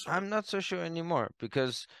primitives, right? I'm not so sure anymore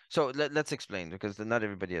because let's explain because not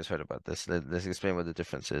everybody has heard about this. Let's explain what the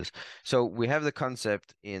difference is. So we have the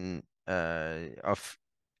concept in of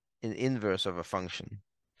an inverse of a function.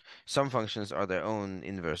 Some functions are their own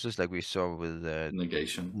inverses, like we saw with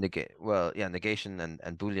Negation. negation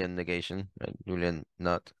and Boolean negation, right? Boolean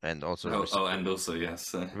not, and also And also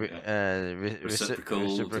yes, yeah. Reciprocal,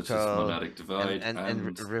 which is reciprocal, monadic divide,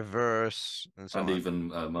 and reverse, and so and on. even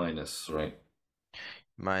minus, right?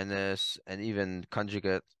 Minus, and even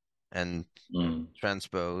conjugate and Mm.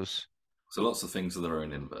 transpose, So lots of things are their own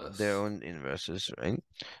their inverse. own inverses, right?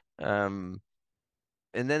 Um,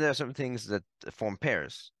 and then there are some things that form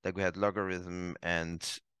pairs, like we had logarithm and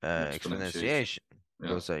Exponentiation. exponentiation. Yeah.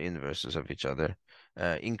 Those are inverses of each other.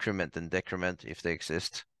 Increment and decrement, if they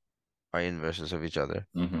exist, are inverses of each other.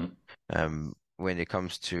 Mm-hmm. When it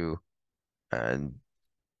comes to uh,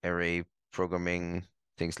 array programming,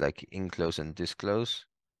 things like inclose and disclose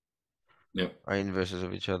Yep. are inverses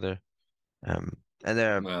of each other. And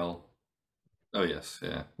there are, Well, oh yes,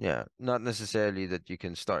 yeah. yeah, not necessarily that you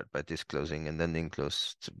can start by disclosing and then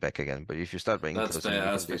enclose back again, but if you start by enclosing, you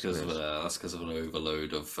That's can because of disclose. an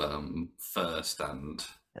overload of first and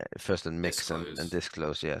First and mix and disclose.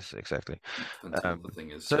 disclose, yes, exactly. Depends on Um, what the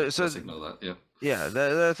thing is. Yeah, so let's ignore that. Yeah. yeah,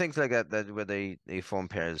 there are things like that where they form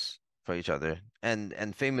pairs for each other, and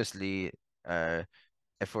famously, a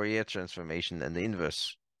Fourier transformation and the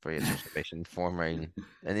inverse Fourier transformation form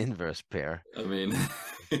an inverse pair. I mean,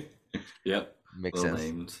 yep. Makes Well sense.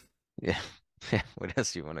 named. Yeah, yeah. What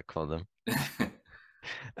else do you want to call them?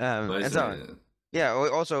 But And so on. uh, Yeah.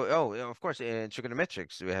 Also, yeah, of course, in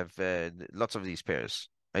trigonometrics, we have lots of these pairs,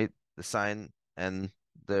 right? The sine and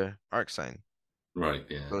the arc sine, right,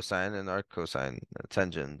 yeah. cosine and arc cosine,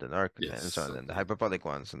 tangent and arc, and so Yes. on, and the hyperbolic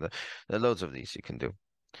ones, and the loads of these you can do.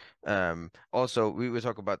 Also, we will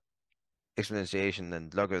talk about exponentiation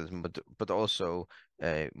and logarithm, but also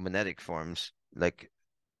monadic forms like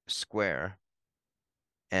square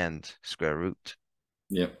and square root.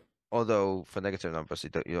 Yep. Although for negative numbers, you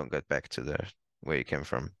don't get back to the where you came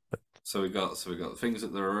from. But So we got things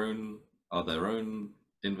that are their own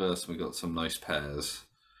inverse, and we got some nice pairs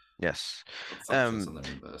yes, of functions um, and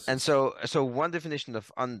their and inverses. so one definition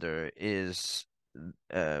of under is,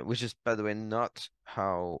 which is by the way not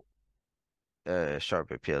how Sharp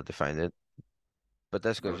APL defined it, but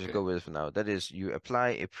let's go just Okay. go with it for now. That is, you apply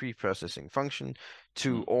a pre-processing function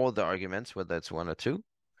to Mm. all the arguments, whether it's one or two.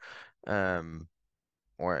 Um,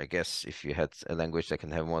 or I guess if you had a language that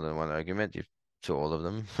can have more than one argument, you to all of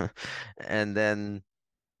them. And then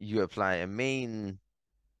you apply a main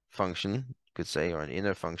function, you could say, or an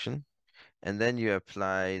inner function, and then you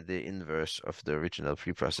apply the inverse of the original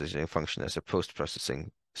pre-processing function as a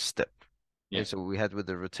post-processing step. Yeah. And so we had with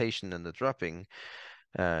the rotation and the dropping,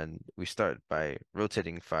 and we start by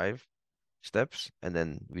rotating 5 steps, and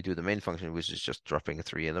then we do the main function, which is just dropping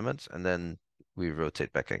 3 elements, and then we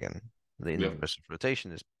rotate back again. The Yep. inverse of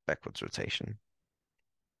rotation is backwards rotation.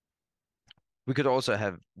 We could also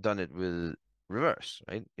have done it with reverse,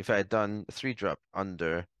 right? If I had done 3-drop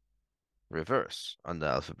under reverse on the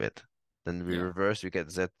alphabet, then we Yeah. reverse, we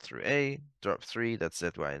get Z through A, drop 3, that's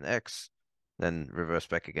Z, Y, and X. Then reverse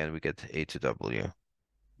back again, we get A to W.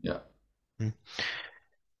 Yeah. Hmm.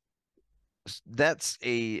 That's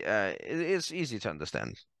it's easy to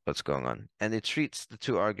understand what's going on. And it treats the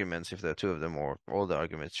two arguments, if there are two of them, or all the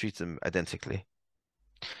arguments, treats them identically.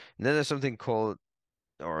 And then there's something called,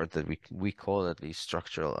 or that we call at least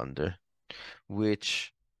structural under,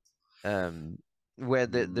 which where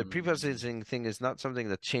the Mm. preprocessing thing is not something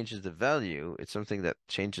that changes the value, it's something that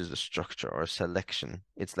changes the structure or selection.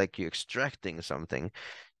 It's like you extracting something,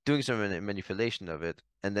 doing some manipulation of it,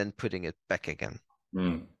 and then putting it back again.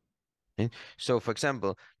 Mm. So, for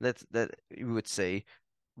example, that we would say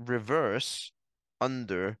reverse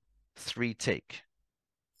under 3 take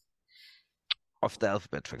of the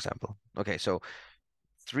alphabet, for example. Okay, so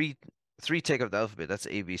three three take of the alphabet, that's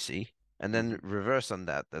ABC, and then Mhm. reverse on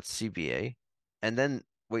that, that's CBA, and then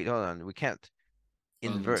wait, hold on, we can't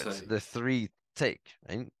invert Untake. the 3 take,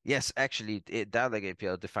 right? Yes, actually, dialog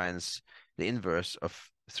APL defines the inverse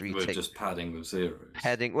of three We're take just padding with zeros.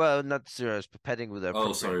 padding, well, not zeros, but padding with the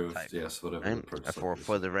Oh, appropriate sorry. type, Yes, whatever the right? approach type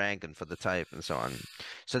For is. the rank and for the type and so on.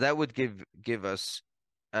 So that would give us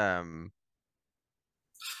um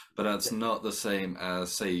But that's not the same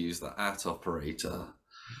as, say, you use the at operator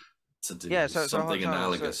to yeah, do so something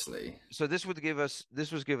analogously. so this would give us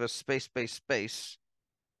space space space,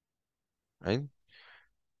 right?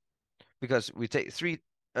 Because we take three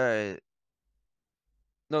no,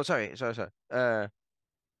 sorry.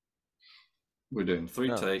 We're doing three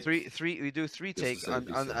No, take. we do three This take is on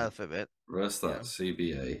the ABC. alphabet. Rest Yeah. that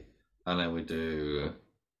CBA, and then we do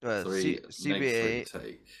three neg three CBA,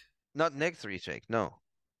 take. not neg 3 take, no.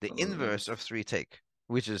 The That doesn't neg inverse of 3 take,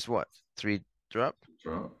 which is what? 3-drop?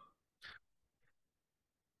 drop.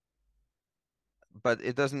 but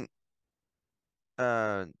it doesn't.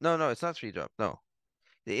 No, it's not three drop. No,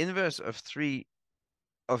 the inverse of three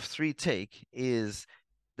take is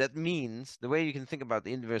that means the way you can think about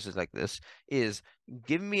the inverse is like this: is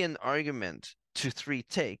give me an argument to three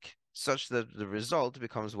take such that the result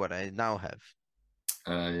becomes what I now have.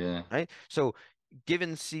 Yeah. Right? So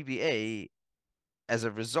given CBA as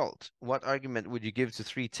a result, what argument would you give to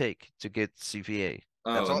three take to get CBA? That's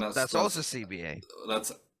Oh, and all. That's that's also CBA.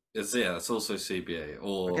 that's it's yeah, it's also CBA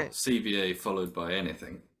or Okay. CBA followed by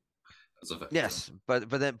anything as a vector. Yes,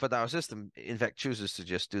 but our system in fact chooses to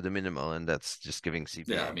just do the minimal, and that's just giving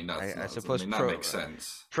Yeah, I CBA. mean I I suppose mean that makes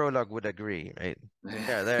sense. Prolog would agree, right?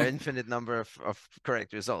 Yeah, there are infinite number of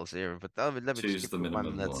correct results here, but let me just Choose give the the one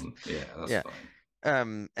minimum that's one. Yeah, that's yeah.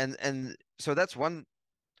 fine. And so that's one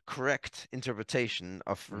correct interpretation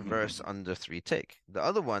of reverse under three take. The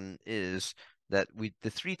other one is that the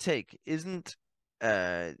three take isn't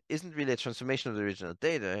really a transformation of the original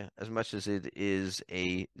data as much as it is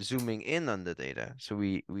a zooming in on the data. So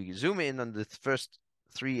we zoom in on the first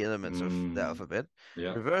three elements of the Mm, alphabet,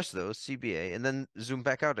 yeah, reverse those, CBA, and then zoom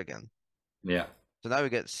back out again. yeah, So now we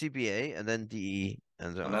get CBA and then DE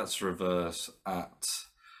and so and on. that's reverse at.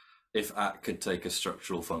 If at could take a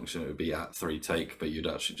structural function, it would be at three take, but you'd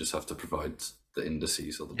actually just have to provide the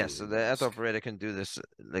indices or the Yes, so Boolean the add mask. operator can do this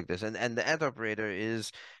like this, and the add operator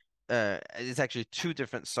is it's actually two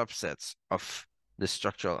different subsets of the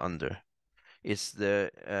structural under. It's the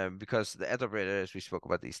because the add operator, as we spoke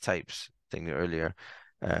about these types thing earlier,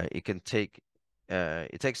 it can take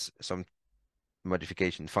it takes some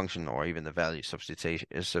modification function or even the value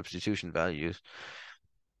substitution values,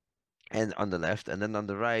 and on the left, and then on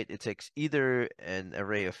the right, it takes either an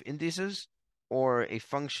array of indices or a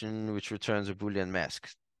function which returns a Boolean mask.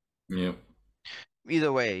 Yep.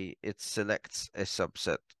 Either way, it selects a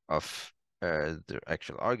subset of the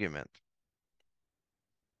actual argument.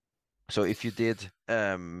 So if you did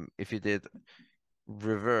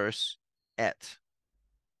reverse at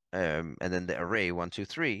and then the array 1, 2,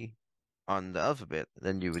 3 on the alphabet,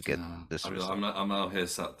 then you would get this result. I'm out here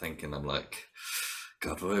sat thinking, I'm like,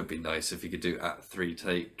 God, would it be nice if you could do at three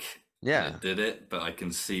take and Yeah. it did it? But I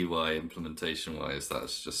can see why implementation wise that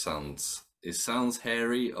just sounds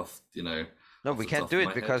hairy No, off we the can't top of do it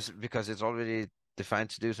my head. because it's already defined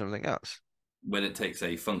to do something else. When it takes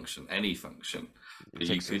a function, any function, It but you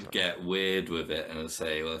takes a could function. get weird with it and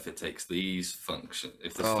say, well, if it takes if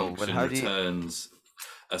this Oh, but function how do you? returns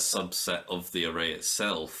a subset of the array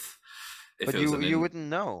itself, if But it was you wouldn't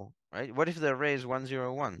know, right? What if the array is 1,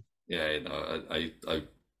 0, 1? yeah, I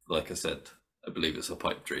like I said, I believe it's a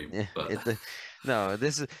pipe dream, Yeah, but no.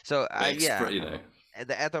 This is so. Yeah, you know,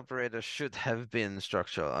 the add operator should have been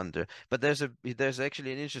structural under, but there's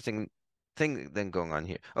actually an interesting thing then going on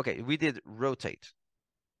here. Okay, we did rotate.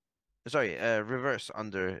 Sorry, reverse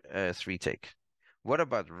under three take. What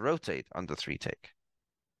about rotate under three take?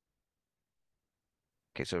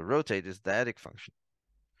 Okay, so rotate is the adic function.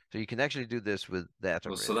 So you can actually do this with the add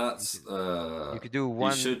well, so operator. that's You could do you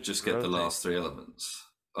one should just get the rotate. last three elements.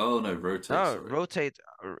 Oh no, rotate. No, Sorry, rotate.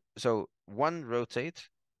 So one rotate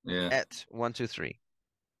yeah, at 1, 2, 3.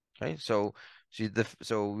 Okay, so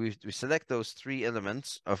we select those three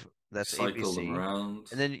elements of that's cycle them ABC, around.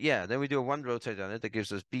 and then yeah, then we do a one rotate on it that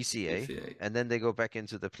gives us BCA, BCA, and then they go back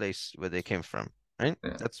into the place where they came from. Right?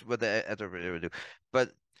 yeah, That's what the iterator would do.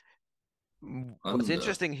 But what's under,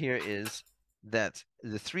 interesting here is that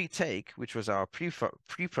the three take, which was our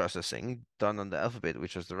pre-processing done on the alphabet,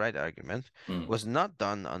 which was the right argument, hmm. was not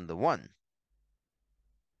done on the one.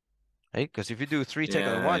 Right? Because if you do three take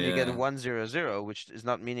on Yeah, one, you get a yeah. 1, 0, 0, which is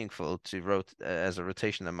not meaningful to rot as a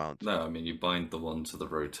rotation amount. No, I mean you bind the one to the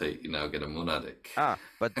rotate, you now get a monadic.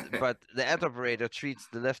 But the add operator treats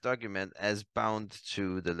the left argument as bound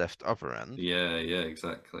to the left operand, Yeah, yeah,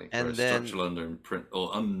 exactly. and Whereas then structural under and print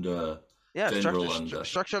or under yeah, general under.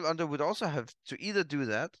 structural under would also have to either do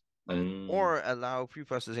that And or allow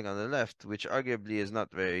pre-processing on the left, which arguably is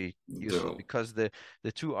not very useful do because the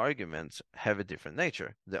two arguments have a different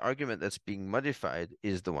nature. The argument that's being modified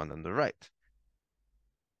is the one on the right,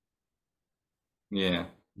 yeah.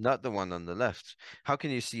 not the one on the left. How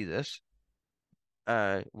can you see this?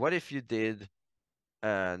 What if you did,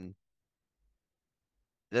 um,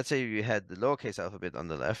 let's say you had the lowercase alphabet on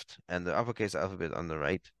the left and the uppercase alphabet on the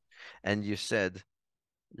right, and you said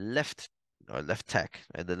left or left tack,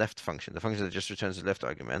 right, the left function, the function that just returns the left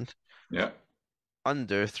argument, Yeah.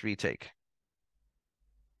 under three take.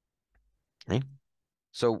 Okay?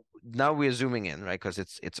 So now we're zooming in, right? Because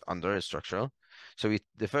it's under, it's structural. So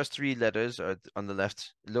the first three letters are on the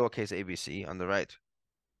left, lowercase ABC, on the right,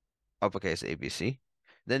 uppercase ABC.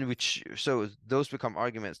 Then so those become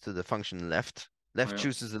arguments to the function left. Left Yeah.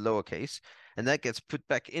 chooses the lowercase, and that gets put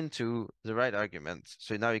back into the right argument.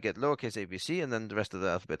 So now you get lowercase ABC, and then the rest of the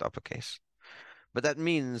alphabet uppercase. But that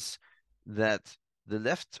means that the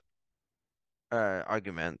left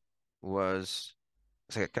argument was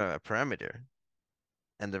like kind of a parameter,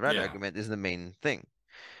 and the right Yeah. argument is the main thing.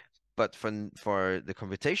 But for the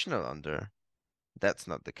computational under, that's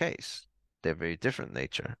not the case. They're very different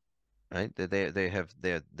nature, right?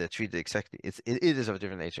 They're treated exactly. It is of a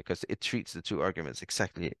different nature because it treats the two arguments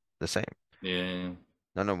exactly the same. Yeah.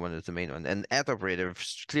 None of one is the main one. And at operator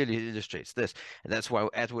clearly illustrates this. And that's why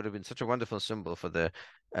at would have been such a wonderful symbol for the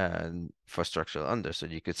for structural under. So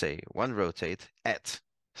you could say one rotate at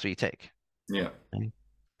three take. Yeah. Right?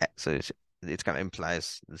 So it kind of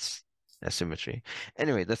implies this asymmetry.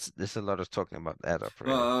 Anyway, there's a lot of talking about at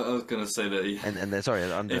operator. Well, I was going to say that And then sorry,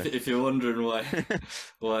 under. if you're wondering why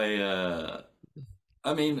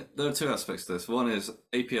I mean, there are two aspects to this. One is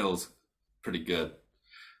APL's pretty good,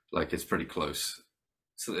 like it's pretty close.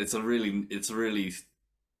 So it's really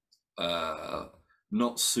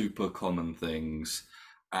not super common things,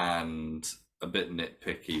 and a bit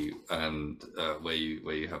nitpicky, and where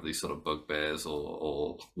you have these sort of bugbears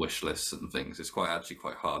or wish lists and things. It's quite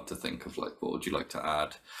hard to think of like what would you like to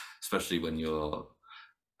add, especially when you're.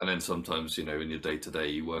 And then sometimes, in your day to day,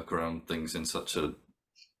 you work around things in such a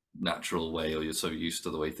natural way, or you're so used to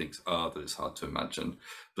the way things are that it's hard to imagine.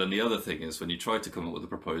 But then the other thing is when you try to come up with a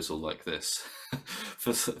proposal like this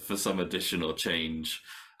for some additional change,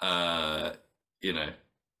 you know,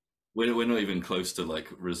 we're not even close to like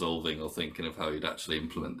resolving or thinking of how you'd actually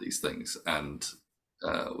implement these things, and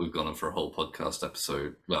we've gone on for a whole podcast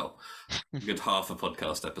episode. Well, a good half a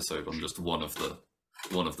podcast episode on just one of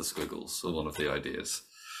the squiggles or one of the ideas.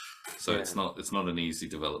 So it's not an easy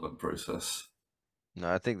development process. No,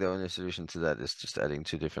 I think the only solution to that is just adding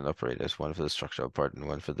two different operators, one for the structural part and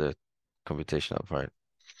one for the computational part.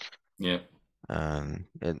 Yeah. And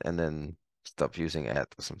then stop using add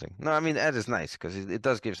or something. No, I mean add is nice because it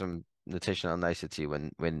does give some notational nicety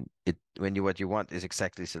when what you want is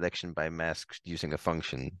exactly selection by mask using a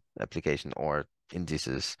function application or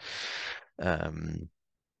indices.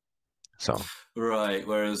 So Right.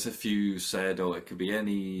 Whereas if you said, oh, it could be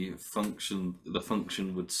any function, the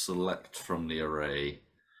function would select from the array.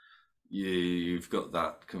 You've got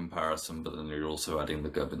that comparison, but then you're also adding the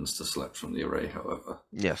gubbins to select from the array, however.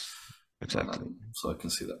 yes, exactly. So I can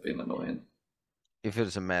see that being annoying. If it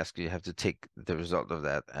is a mask, you have to take the result of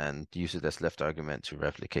that and use it as left argument to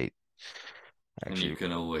replicate. And you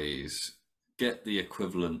can always get the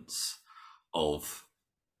equivalence of,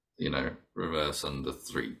 reverse under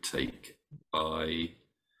three take by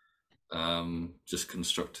just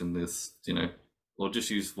constructing this, or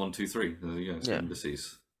just use 1, 2, 3. There you go,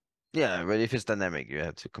 indices. Yeah, but if it's dynamic, you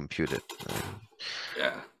have to compute it.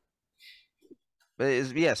 Yeah.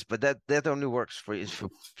 But but that only works for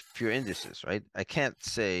pure indices, right? I can't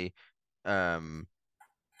say the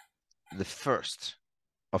first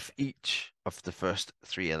of each of the first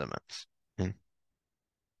three elements.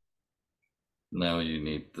 Now you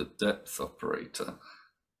need the depth operator.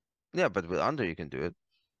 Yeah, but with under you can do it.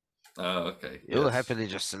 Oh, okay. It will happily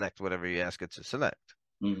just select whatever you ask it to select.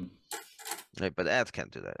 Mm. Right, but add can't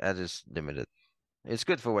do that. Add is limited. It's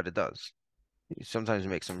good for what it does. You sometimes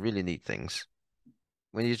make some really neat things.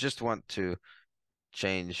 When you just want to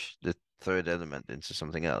change the third element into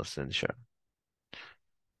something else, then sure.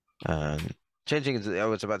 Changing I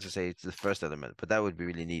was about to say it's the first element, but that would be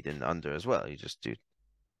really neat in under as well. You just do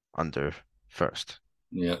under first.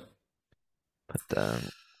 Yeah. But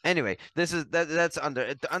anyway, that's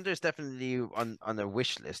under. Under is definitely on a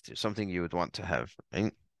wish list, something you would want to have,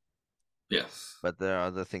 right? Yes. But there are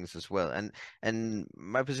other things as well, and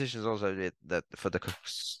my position is also that for the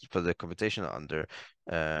computational under,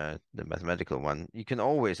 the mathematical one, you can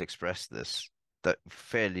always express this that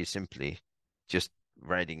fairly simply, just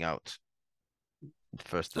writing out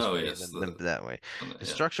first this way and then that way. The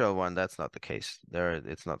structural one, that's not the case.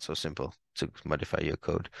 It's not so simple to modify your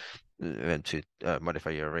code and to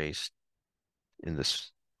modify your arrays in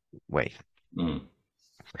this way. Mm.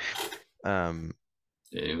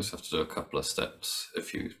 Yeah, you just have to do a couple of steps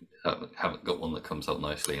if you haven't got one that comes out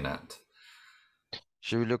nicely in at.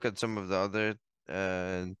 Should we look at some of the other?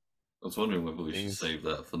 I was wondering whether we should save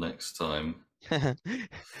that for next time.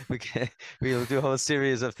 We'll do a whole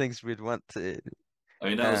series of things we'd want to. I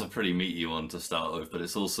mean, that was a pretty meaty one to start with, but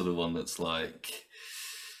it's also the one that's like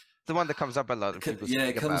the one that comes up a lot.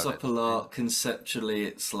 It comes up a lot. Conceptually,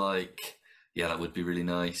 it's like, yeah, that would be really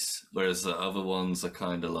nice. Whereas the other ones are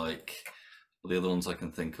kind of like. The other ones I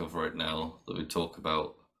can think of right now that we talk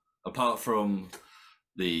about, apart from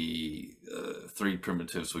the three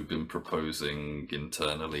primitives we've been proposing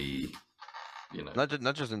internally, you know.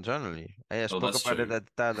 Not just internally. I Oh, spoke that's about it true.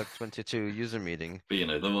 at Dialog 22 user meeting.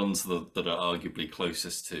 But the ones that are arguably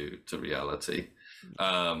closest to reality.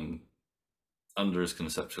 Um, Under is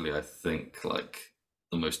conceptually, I think, like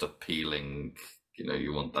the most appealing.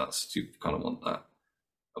 You want that. You kind of want that.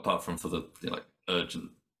 Apart from for the like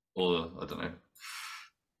urgent, or I don't know.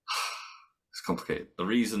 It's complicated. The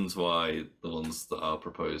reasons why the ones that are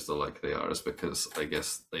proposed are like they are is because I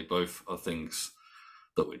guess they both are things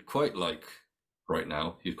that we'd quite like right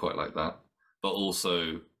now. You'd quite like that, but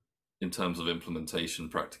also in terms of implementation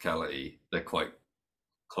practicality, they're quite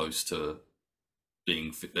close to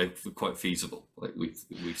they're quite feasible. Like we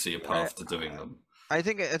see a I path to doing them. I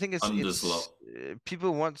think Under's it's lot,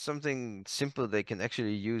 people want something simple they can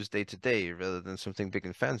actually use day to day rather than something big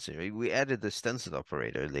and fancy. Right? We added the stencil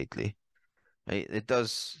operator lately. Right? It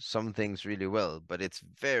does some things really well, but it's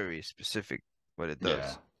very specific what it yeah,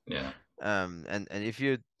 does. yeah. And if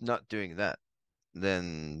you're not doing that,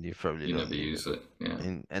 then you probably You don't never need it. use it. Yeah.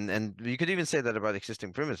 And you could even say that about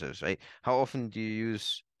existing primitives, right? How often do you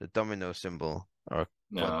use the domino symbol or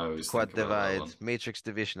No, I always think quad about that divide, one. matrix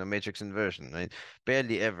division, or matrix inversion, right?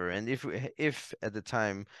 Barely ever. And if at the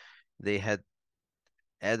time they had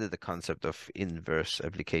added the concept of inverse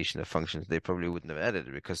application of functions, they probably wouldn't have added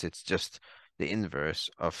it because it's just the inverse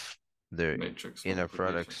of the Matrix inner multiplication.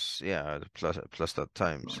 products, yeah, the plus dot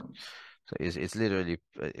times. Nice. So it's literally,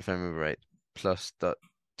 if I remember right, plus dot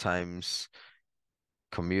times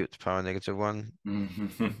commute power negative one.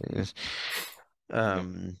 Yes. Yep.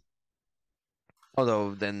 Um,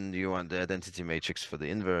 Although then you want the identity matrix for the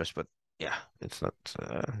inverse, but yeah, it's not.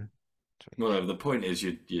 Whatever. The point is,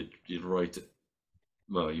 you'd write it.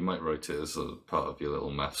 Well, you might write it as a part of your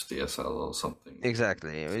little maths DSL or something.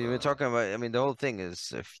 Exactly. We're talking about. I mean, the whole thing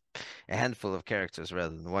is a handful of characters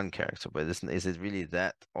rather than one character. But is it really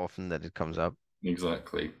that often that it comes up?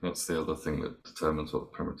 Exactly. That's the other thing that determines what the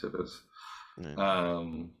primitive is. Mm.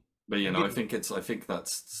 Um, but You I could, think it's. I think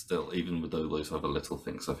that's still, even with all those other little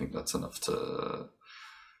things, I think that's enough uh,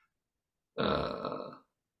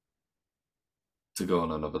 to go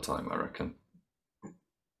on another time. I reckon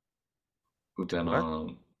we've to been what? on.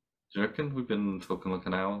 Do you reckon we've been talking like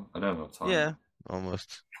an hour? I don't have time. Yeah,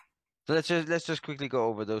 almost. So let's just quickly go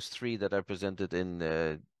over those three that I presented in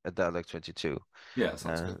at Dialog 22. Yeah,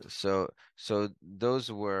 sounds good. So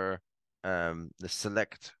those were the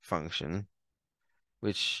select function,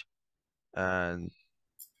 which uh,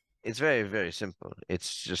 it's very simple.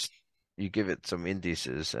 It's just you give it some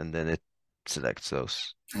indices and then it selects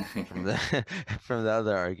those from the from the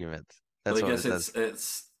other argument. But That's I all guess it does.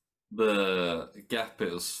 it's the gap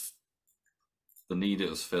it was the need it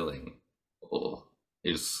was filling, or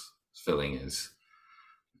is filling is.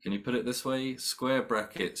 Can you put it this way? Square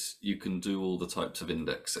brackets, you can do all the types of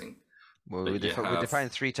indexing, Well, but you we have define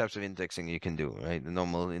three types of indexing you can do, right? The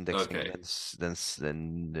normal indexing, okay.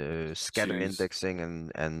 then scatter Choose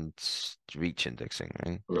indexing and reach indexing,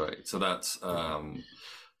 right? right. So that's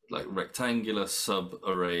like rectangular sub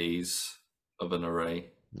arrays of an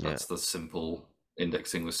array. Yeah, That's the simple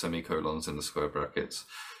indexing with semicolons in the square brackets.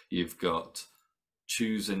 You've got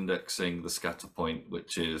choose indexing, the scatter point,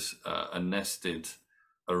 which is a nested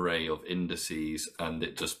array of indices, and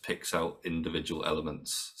it just picks out individual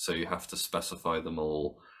elements. So you have to specify them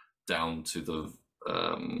all down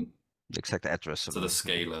the exact address of to the them.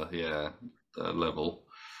 scalar, yeah, level.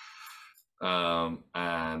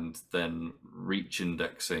 And then reach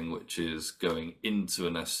indexing, which is going into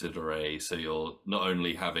a nested array. So you're not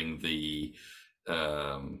only having the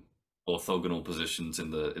orthogonal positions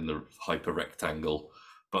in the hyper rectangle,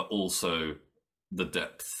 but also the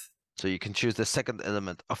depth. So you can choose the second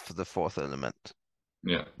element of the fourth element.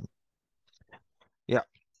 Yeah. Yeah.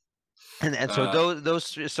 And so Uh, but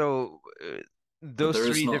those there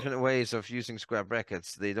is three not. different ways of using square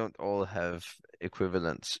brackets, they don't all have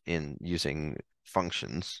equivalents in using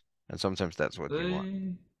functions, and sometimes that's what you want.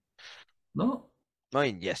 They not. I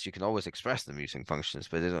mean, yes, you can always express them using functions,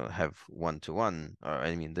 but they don't have one-to-one, or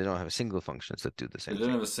I mean, they don't have single functions that do the They same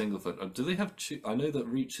don't thing. have a single foot. Do they have? I know that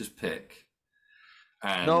reach is pick,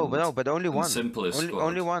 No, but only and one. simple is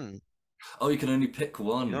Only squad. one. Oh, you can only pick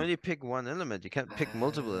You can one. only pick one element. You can't pick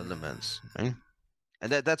multiple Uh, elements, right?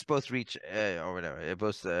 And that's both reach or whatever.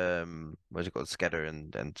 Both what's it called, scatter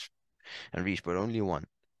and reach, but only one.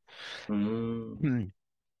 mm, Hmm.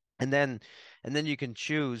 And then you can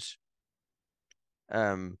choose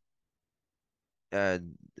um uh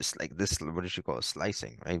it's like this, what did you call it?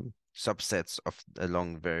 Slicing, right? Subsets of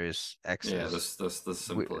along various yeah, axes. that's the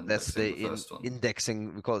simple That's indexing, the the first one.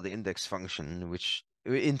 indexing. We call it the index function, which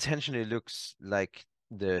intentionally looks like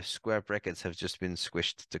the square brackets have just been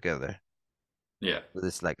squished together Yeah, with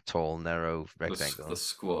this like tall, narrow the rectangle.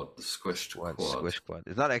 squad, the squished Squad, quad. squish quad.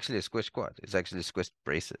 It's not actually a squish quad. It's actually squished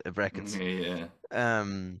brackets. Yeah,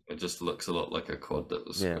 Um, it just looks a lot like a quad that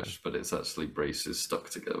was yeah. squished, but it's actually braces stuck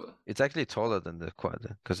together. It's actually taller than the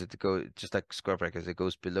quad because it go just like square brackets, it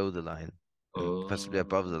goes below the line and possibly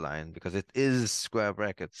above the Oh, line because it is square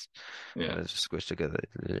brackets and yeah, it's just squished together.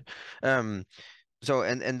 Um, so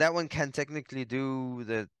and that one can technically do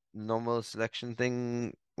the normal selection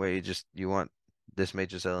thing where you want this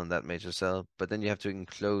major cell and that major cell, but then you have to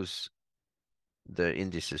enclose the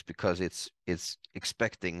indices because it's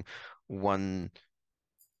expecting one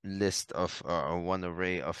list of or one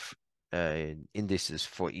array of indices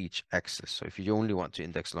for each axis. So if you only want to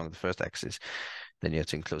index along the first axis, then you have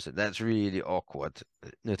to enclose it. That's really awkward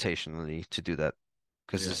notationally to do that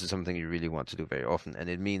because yeah, this is something you really want to do very often, and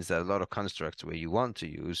it means that a lot of constructs where you want to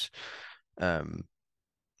use um,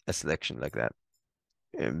 a selection like that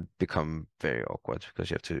become very awkward because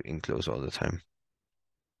you have to enclose all the time.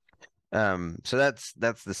 So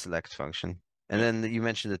that's the select function. And yeah, then you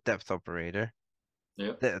mentioned the depth operator.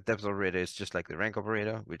 yeah. The depth operator is just like the rank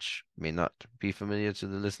operator, which may not be familiar to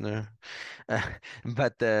the listener.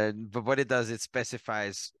 But what it does, it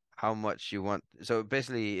specifies how much you want. So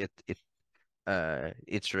basically, it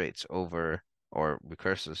iterates over or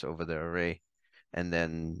recurses over the array, and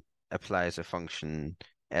then applies a function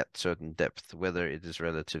at certain depth, whether it is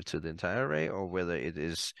relative to the entire array or whether it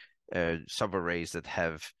is subarrays that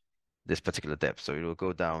have this particular depth. So it will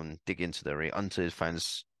go down, dig into the array until it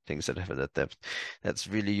finds things that have that depth. That's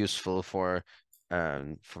really useful for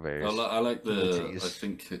various I like the. I utilities.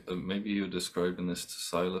 think maybe you were describing this to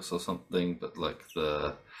Silas or something, but like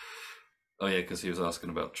the. Oh yeah, because he was asking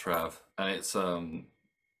about Trav, and it's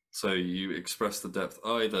So you express the depth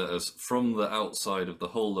either as from the outside of the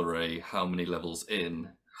whole array, how many levels in,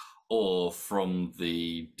 or from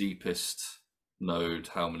the deepest node,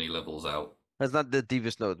 how many levels out. That's not the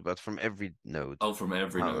deepest node, but from every node. Oh, from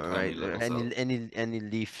every node, how Right, many levels out. any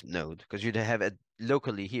leaf node, because you'd have it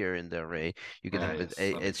locally here in the array, you could Ah, have it yes,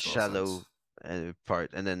 that a makes more shallow sense.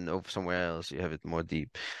 part, and then over somewhere else you have it more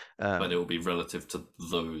deep. But it Um, will be relative to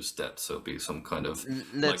those depths. So it'll be some kind of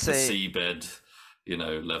let's like the say seabed,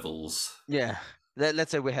 levels Yeah.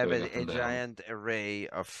 Let's say we have going up a and down. giant array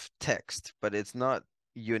of text, but it's not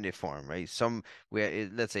uniform, right? Some where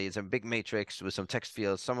let's say it's a big matrix with some text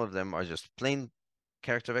fields. Some of them are just plain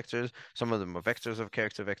character vectors. Some of them are vectors of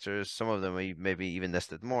character vectors. Some of them are maybe even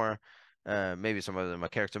nested more. Maybe some of them are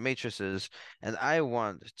character matrices. And I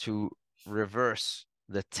want to reverse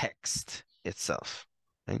the text itself.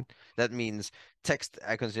 Right? That means text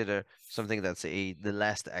I consider something that's the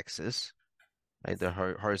last axis, right? The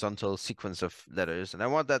horizontal sequence of letters, and I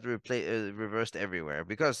want that reversed everywhere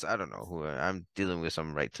because I don't know who I'm dealing with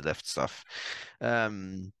some right to left stuff.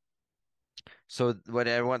 Um, so what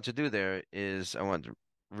I want to do there is I want to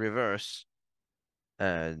reverse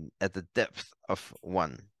at the depth of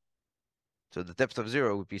 1. So the depth of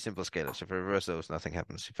 0 would be simple scalars. If I reverse those, nothing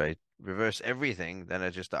happens. If I reverse everything, then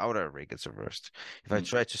the outer array gets reversed. If I Hmm.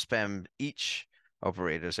 try to spam each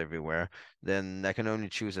operators everywhere, then I can only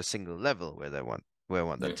choose a single level where I want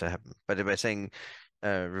Yeah, that to happen. But if I saying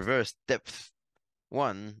reverse depth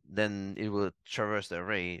 1, then it will traverse the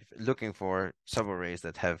array looking for subarrays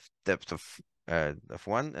that have depth of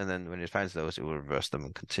 1, and then when it finds those, it will reverse them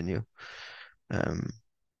and continue um,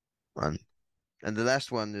 on. And the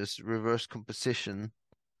last one is reverse composition,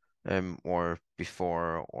 or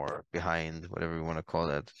before or behind, whatever you want to call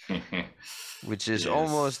it, which is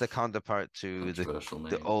almost yes, the counterpart to controversial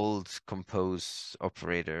the name. old compose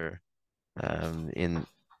operator um, in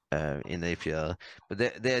in APL. But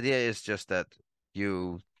the idea is just that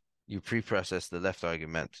you you pre-process the left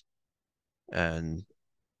argument and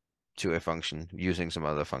to a function using some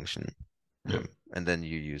other function, Yep. and then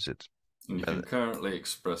you use it. And you can Rather, currently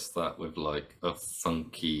express that with like a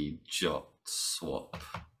funky jot swap.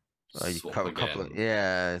 you Swap couple, again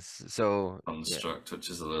yeah. Yeah. construct, which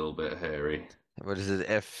is a little bit hairy. What is it?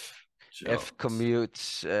 F Jot. commute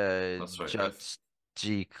That's right. jot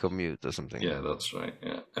G commute or something. Yeah, that's right.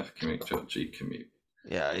 Yeah. F commute jot G commute.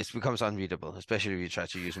 Yeah, it becomes unreadable, especially if you try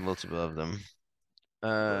to use multiple of them.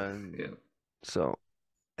 Yeah. So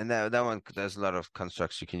and that one there's a lot of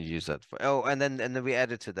constructs you can use that for. Oh, and then we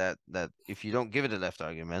added to that if you don't give it a left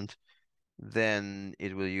argument, then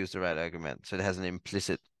it will use the right argument. So it has an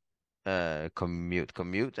implicit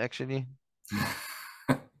commute actually.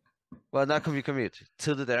 Well, not commute.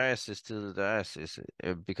 Tilde diaresis is tilde diaresis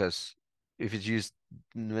because if it's used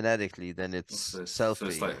monetically, then it's So it's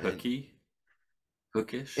selfie. like hooky,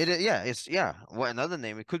 hookish. Yeah, it's yeah. Well, another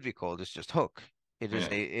name it could be called is just hook. It is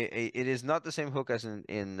Yeah. it is not the same hook as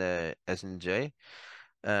in J,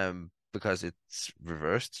 because it's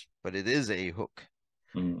reversed, but it is a hook.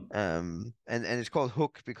 Mm. And it's called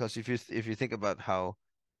hook because if you think about how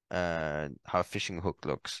a fishing hook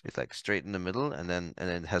looks, it's like straight in the middle, and then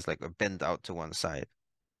it has like a bend out to one side.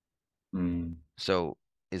 Mm. So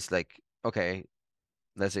it's like, okay,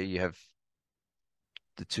 let's say you have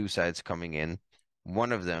the two sides coming in.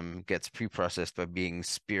 One of them gets pre-processed by being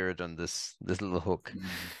speared on this little hook, Mm.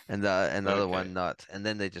 and the another Okay. one not, and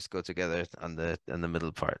then they just go together on the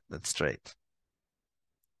middle part. That's straight.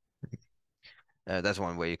 That's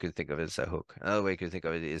one way you could think of it as a hook. Another way you could think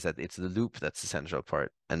of it is that it's the loop that's the central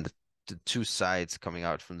part, and the two sides coming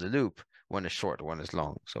out from the loop, one is short, one is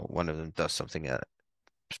long. So one of them does something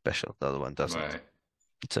special, the other one doesn't. Right.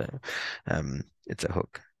 It's a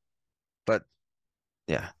hook. But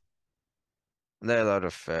yeah, there are a lot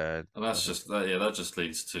of And that's just that. Yeah, that just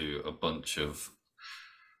leads to a bunch of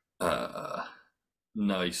uh,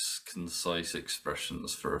 nice, concise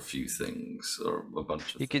expressions for a few things, or a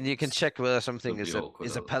bunch of you can things check whether something could be awkward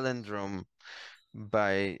is a otherwise. palindrome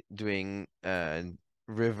by doing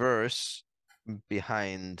reverse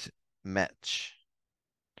behind match.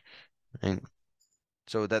 And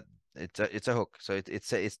so that it's a hook. So it's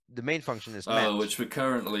the main function is match. Which we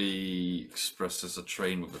currently express as a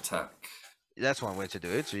train with attack. That's one way to do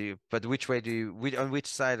it. But which way do on which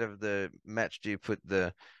side of the match do you put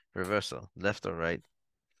the reversal, left or right?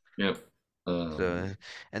 Yep. So,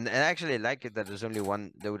 and actually, I like it that there's only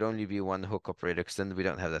one. There would only be one hook operator, because then we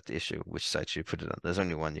don't have that issue. Which side should you put it on? There's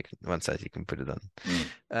only one side you can put it on.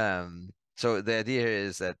 mm, So the idea here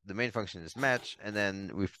is that the main function is match, and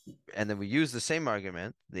then we use the same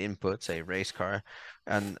argument, the input, say race car,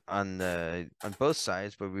 and on both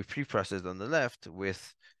sides, but we pre-process on the left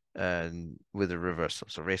with a reversal.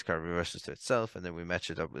 So race car reverses to itself, and then we match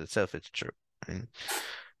it up with itself. It's true. Right?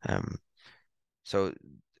 Um, so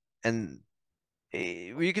and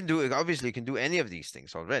you can do obviously you can do any of these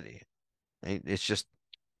things already. Right? It's just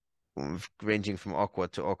ranging from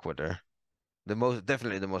awkward to awkwarder.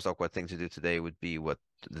 Definitely the most awkward thing to do today would be what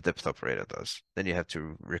the depth operator does. Then you have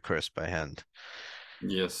to recurse by hand.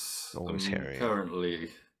 yes, Always I'm hairy. currently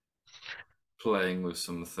playing with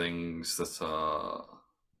some things that are.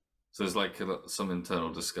 So there's like some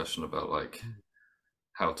internal discussion about like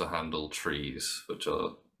how to handle trees, which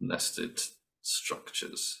are nested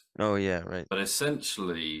structures. Oh yeah, right. But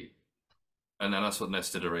essentially, and then that's what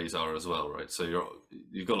nested arrays are as well, right? So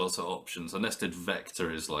you've got lots of options. A nested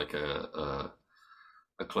vector is like a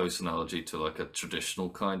close analogy to like a traditional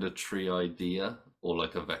kind of tree idea, or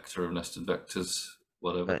like a vector of nested vectors,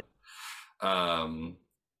 whatever. Right. Um,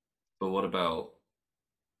 but what about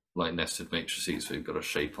like nested matrices where you've got a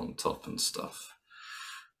shape on top and stuff?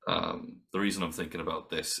 The reason I'm thinking about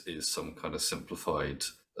this is some kind of simplified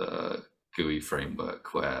GUI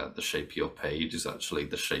framework where the shape of your page is actually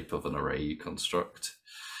the shape of an array you construct.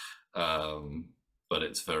 But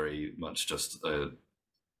it's very much just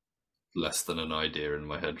less than an idea in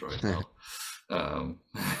my head right now. Um,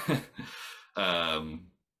 um,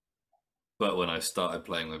 but when I started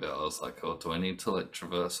playing with it, I was like, oh, do I need to like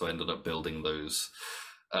traverse? So I ended up building those,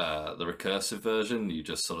 the recursive version. You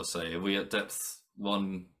just sort of say, are we at depth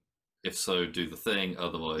one? If so, do the thing.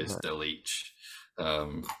 Otherwise, Right. delete,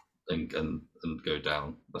 um, and go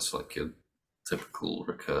down. That's like a typical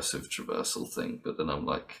recursive traversal thing. But then I'm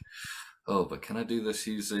like, oh, but can I do this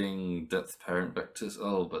using depth parent vectors?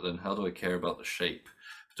 Oh, but then how do I care about the shape?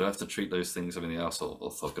 Do I have to treat those things? I mean, they are sort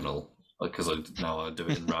of orthogonal. Because now I do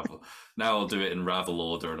it in Ravel. Now I'll do it in Ravel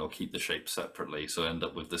order, and I'll keep the shape separately. So I end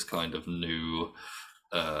up with this kind of new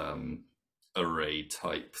array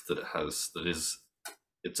type that it has.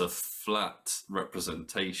 It's a flat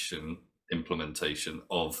representation implementation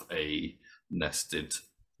of a nested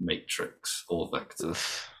matrix or vector,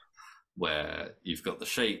 Oof. where you've got the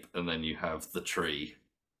shape and then you have the tree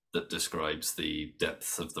that describes the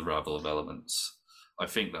depth of the ravel of elements. I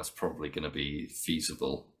think that's probably going to be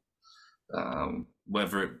feasible.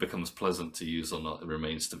 Whether it becomes pleasant to use or not, it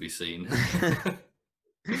remains to be seen.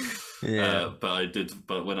 Yeah.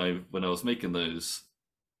 But when I was making those,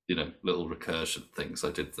 little recursion things,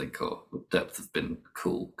 I did think, oh, depth has been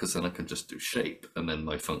cool because then I can just do shape and then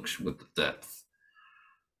my function with the depth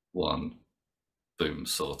one, boom,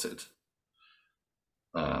 sorted.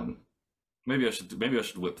 Um, maybe I should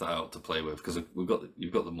whip that out to play with because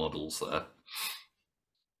you've got the models there.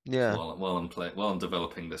 So Yeah. while I'm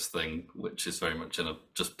developing this thing, which is very much in a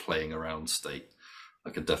just playing around state, I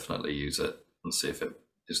could definitely use it and see if it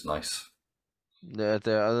is nice. There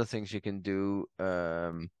are other things you can do.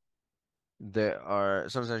 There are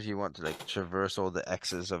sometimes you want to like traverse all the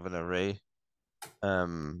X's of an array.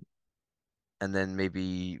 Um, and then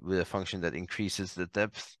maybe with a function that increases the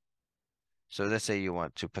depth. So let's say you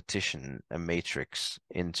want to partition a matrix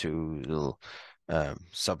into little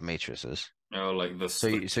submatrices. Oh, like So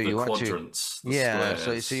the you want to, quadrants, the yeah,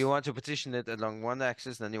 so you squares. want to partition it along one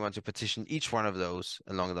axis, then you want to partition each one of those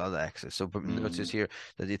along the other axis. So notice Mm, here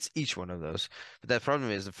that it's each one of those. But that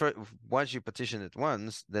problem is once you partition it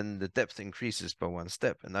once, then the depth increases by one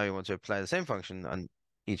step, and now you want to apply the same function on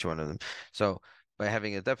each one of them. So by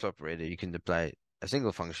having a depth operator, you can apply a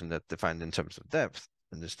single function that defined in terms of depth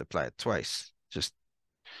and just apply it twice. Just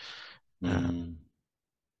uh, mm.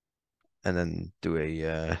 and then do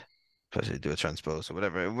a transpose or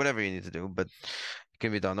whatever you need to do, but it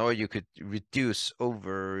can be done. Or you could reduce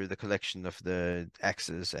over the collection of the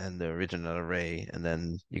axes and the original array, and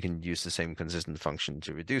then you can use the same consistent function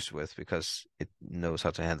to reduce with because it knows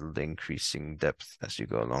how to handle the increasing depth as you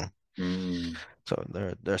go along. Mm. So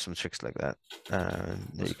there are some tricks like that that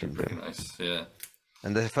That's you can pretty do. nice. Yeah.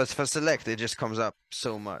 And for select, it just comes up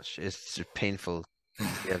so much. It's painful.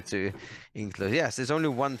 You have to include. Yes, there's only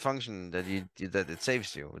one function that that it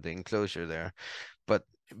saves you with the enclosure there.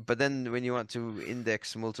 But then when you want to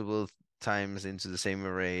index multiple times into the same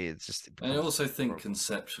array, it I becomes also think horrible.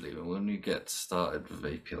 conceptually, when you get started with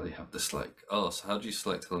APL, you have this like, oh, so how do you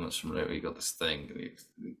select elements from array? You got this thing, and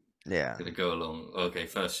you're Yeah. gonna go along. Okay,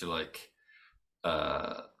 first you're like,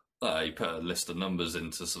 uh, you put a list of numbers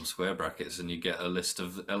into some square brackets, and you get a list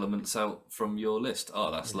of elements out from your list. Oh,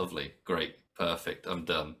 that's Yeah. lovely, great, perfect. I'm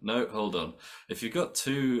done. No, hold on. If you've got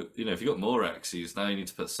two, if you've got more axes, now you need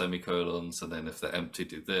to put semicolons, and then if they're empty,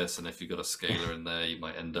 do this. And if you've got a scalar in there, you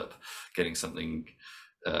might end up getting something.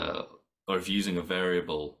 Or if you're using a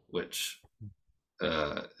variable which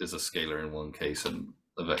is a scalar in one case and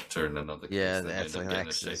a vector in another case, Yeah, then you that's end up like an getting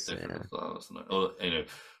a shape axis. different Yeah. as well.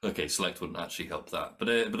 Or okay, select wouldn't actually help that, but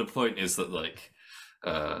the point is that like,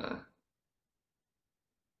 uh,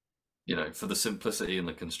 for the simplicity and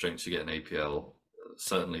the constraints you get in APL,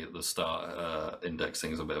 certainly at the start,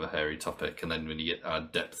 indexing is a bit of a hairy topic, and then when you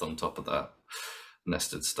add depth on top of that,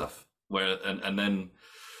 nested stuff. And then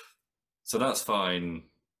so that's fine.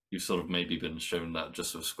 You've sort of maybe been shown that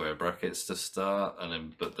just with square brackets to start,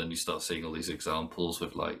 but then you start seeing all these examples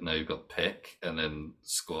with like, now you've got pick and then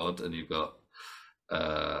squad, and you've got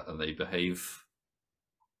and they behave.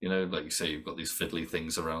 Like you say, you've got these fiddly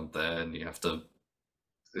things around there, and you have to.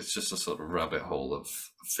 It's just a sort of rabbit hole of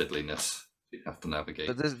fiddliness you have to But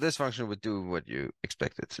navigate. this function would do what you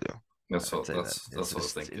expect it to do. That's I'd what say that it's that's what I'm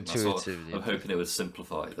just thinking. That's what intuitively. I'm hoping it would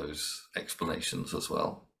simplify those explanations as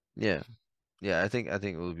well. Yeah. Yeah, I think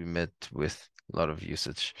it will be met with a lot of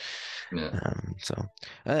usage. Yeah. So,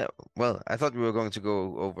 uh, well, I thought we were going to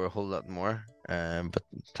go over a whole lot more, but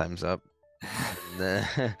time's up.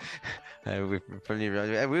 And, we've probably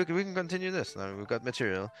we can continue this now. We've got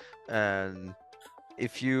material, and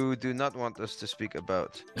if you do not want us to speak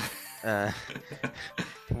about uh,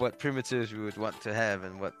 what primitives we would want to have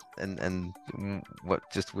and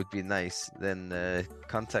what just would be nice, then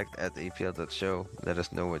contact at apl.show. Let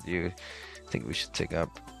us know what you think we should take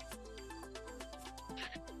up.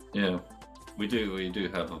 Yeah, we do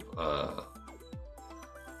have a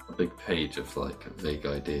big page of like vague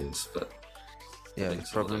ideas, but I Yeah, the think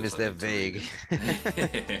some of problem those is I they're need to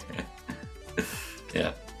read vague. in.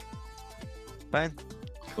 Yeah, Fine.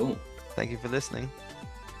 cool. Thank you for listening.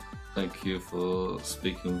 Thank you for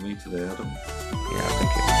speaking with me today, Adam. Yeah,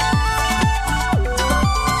 thank you.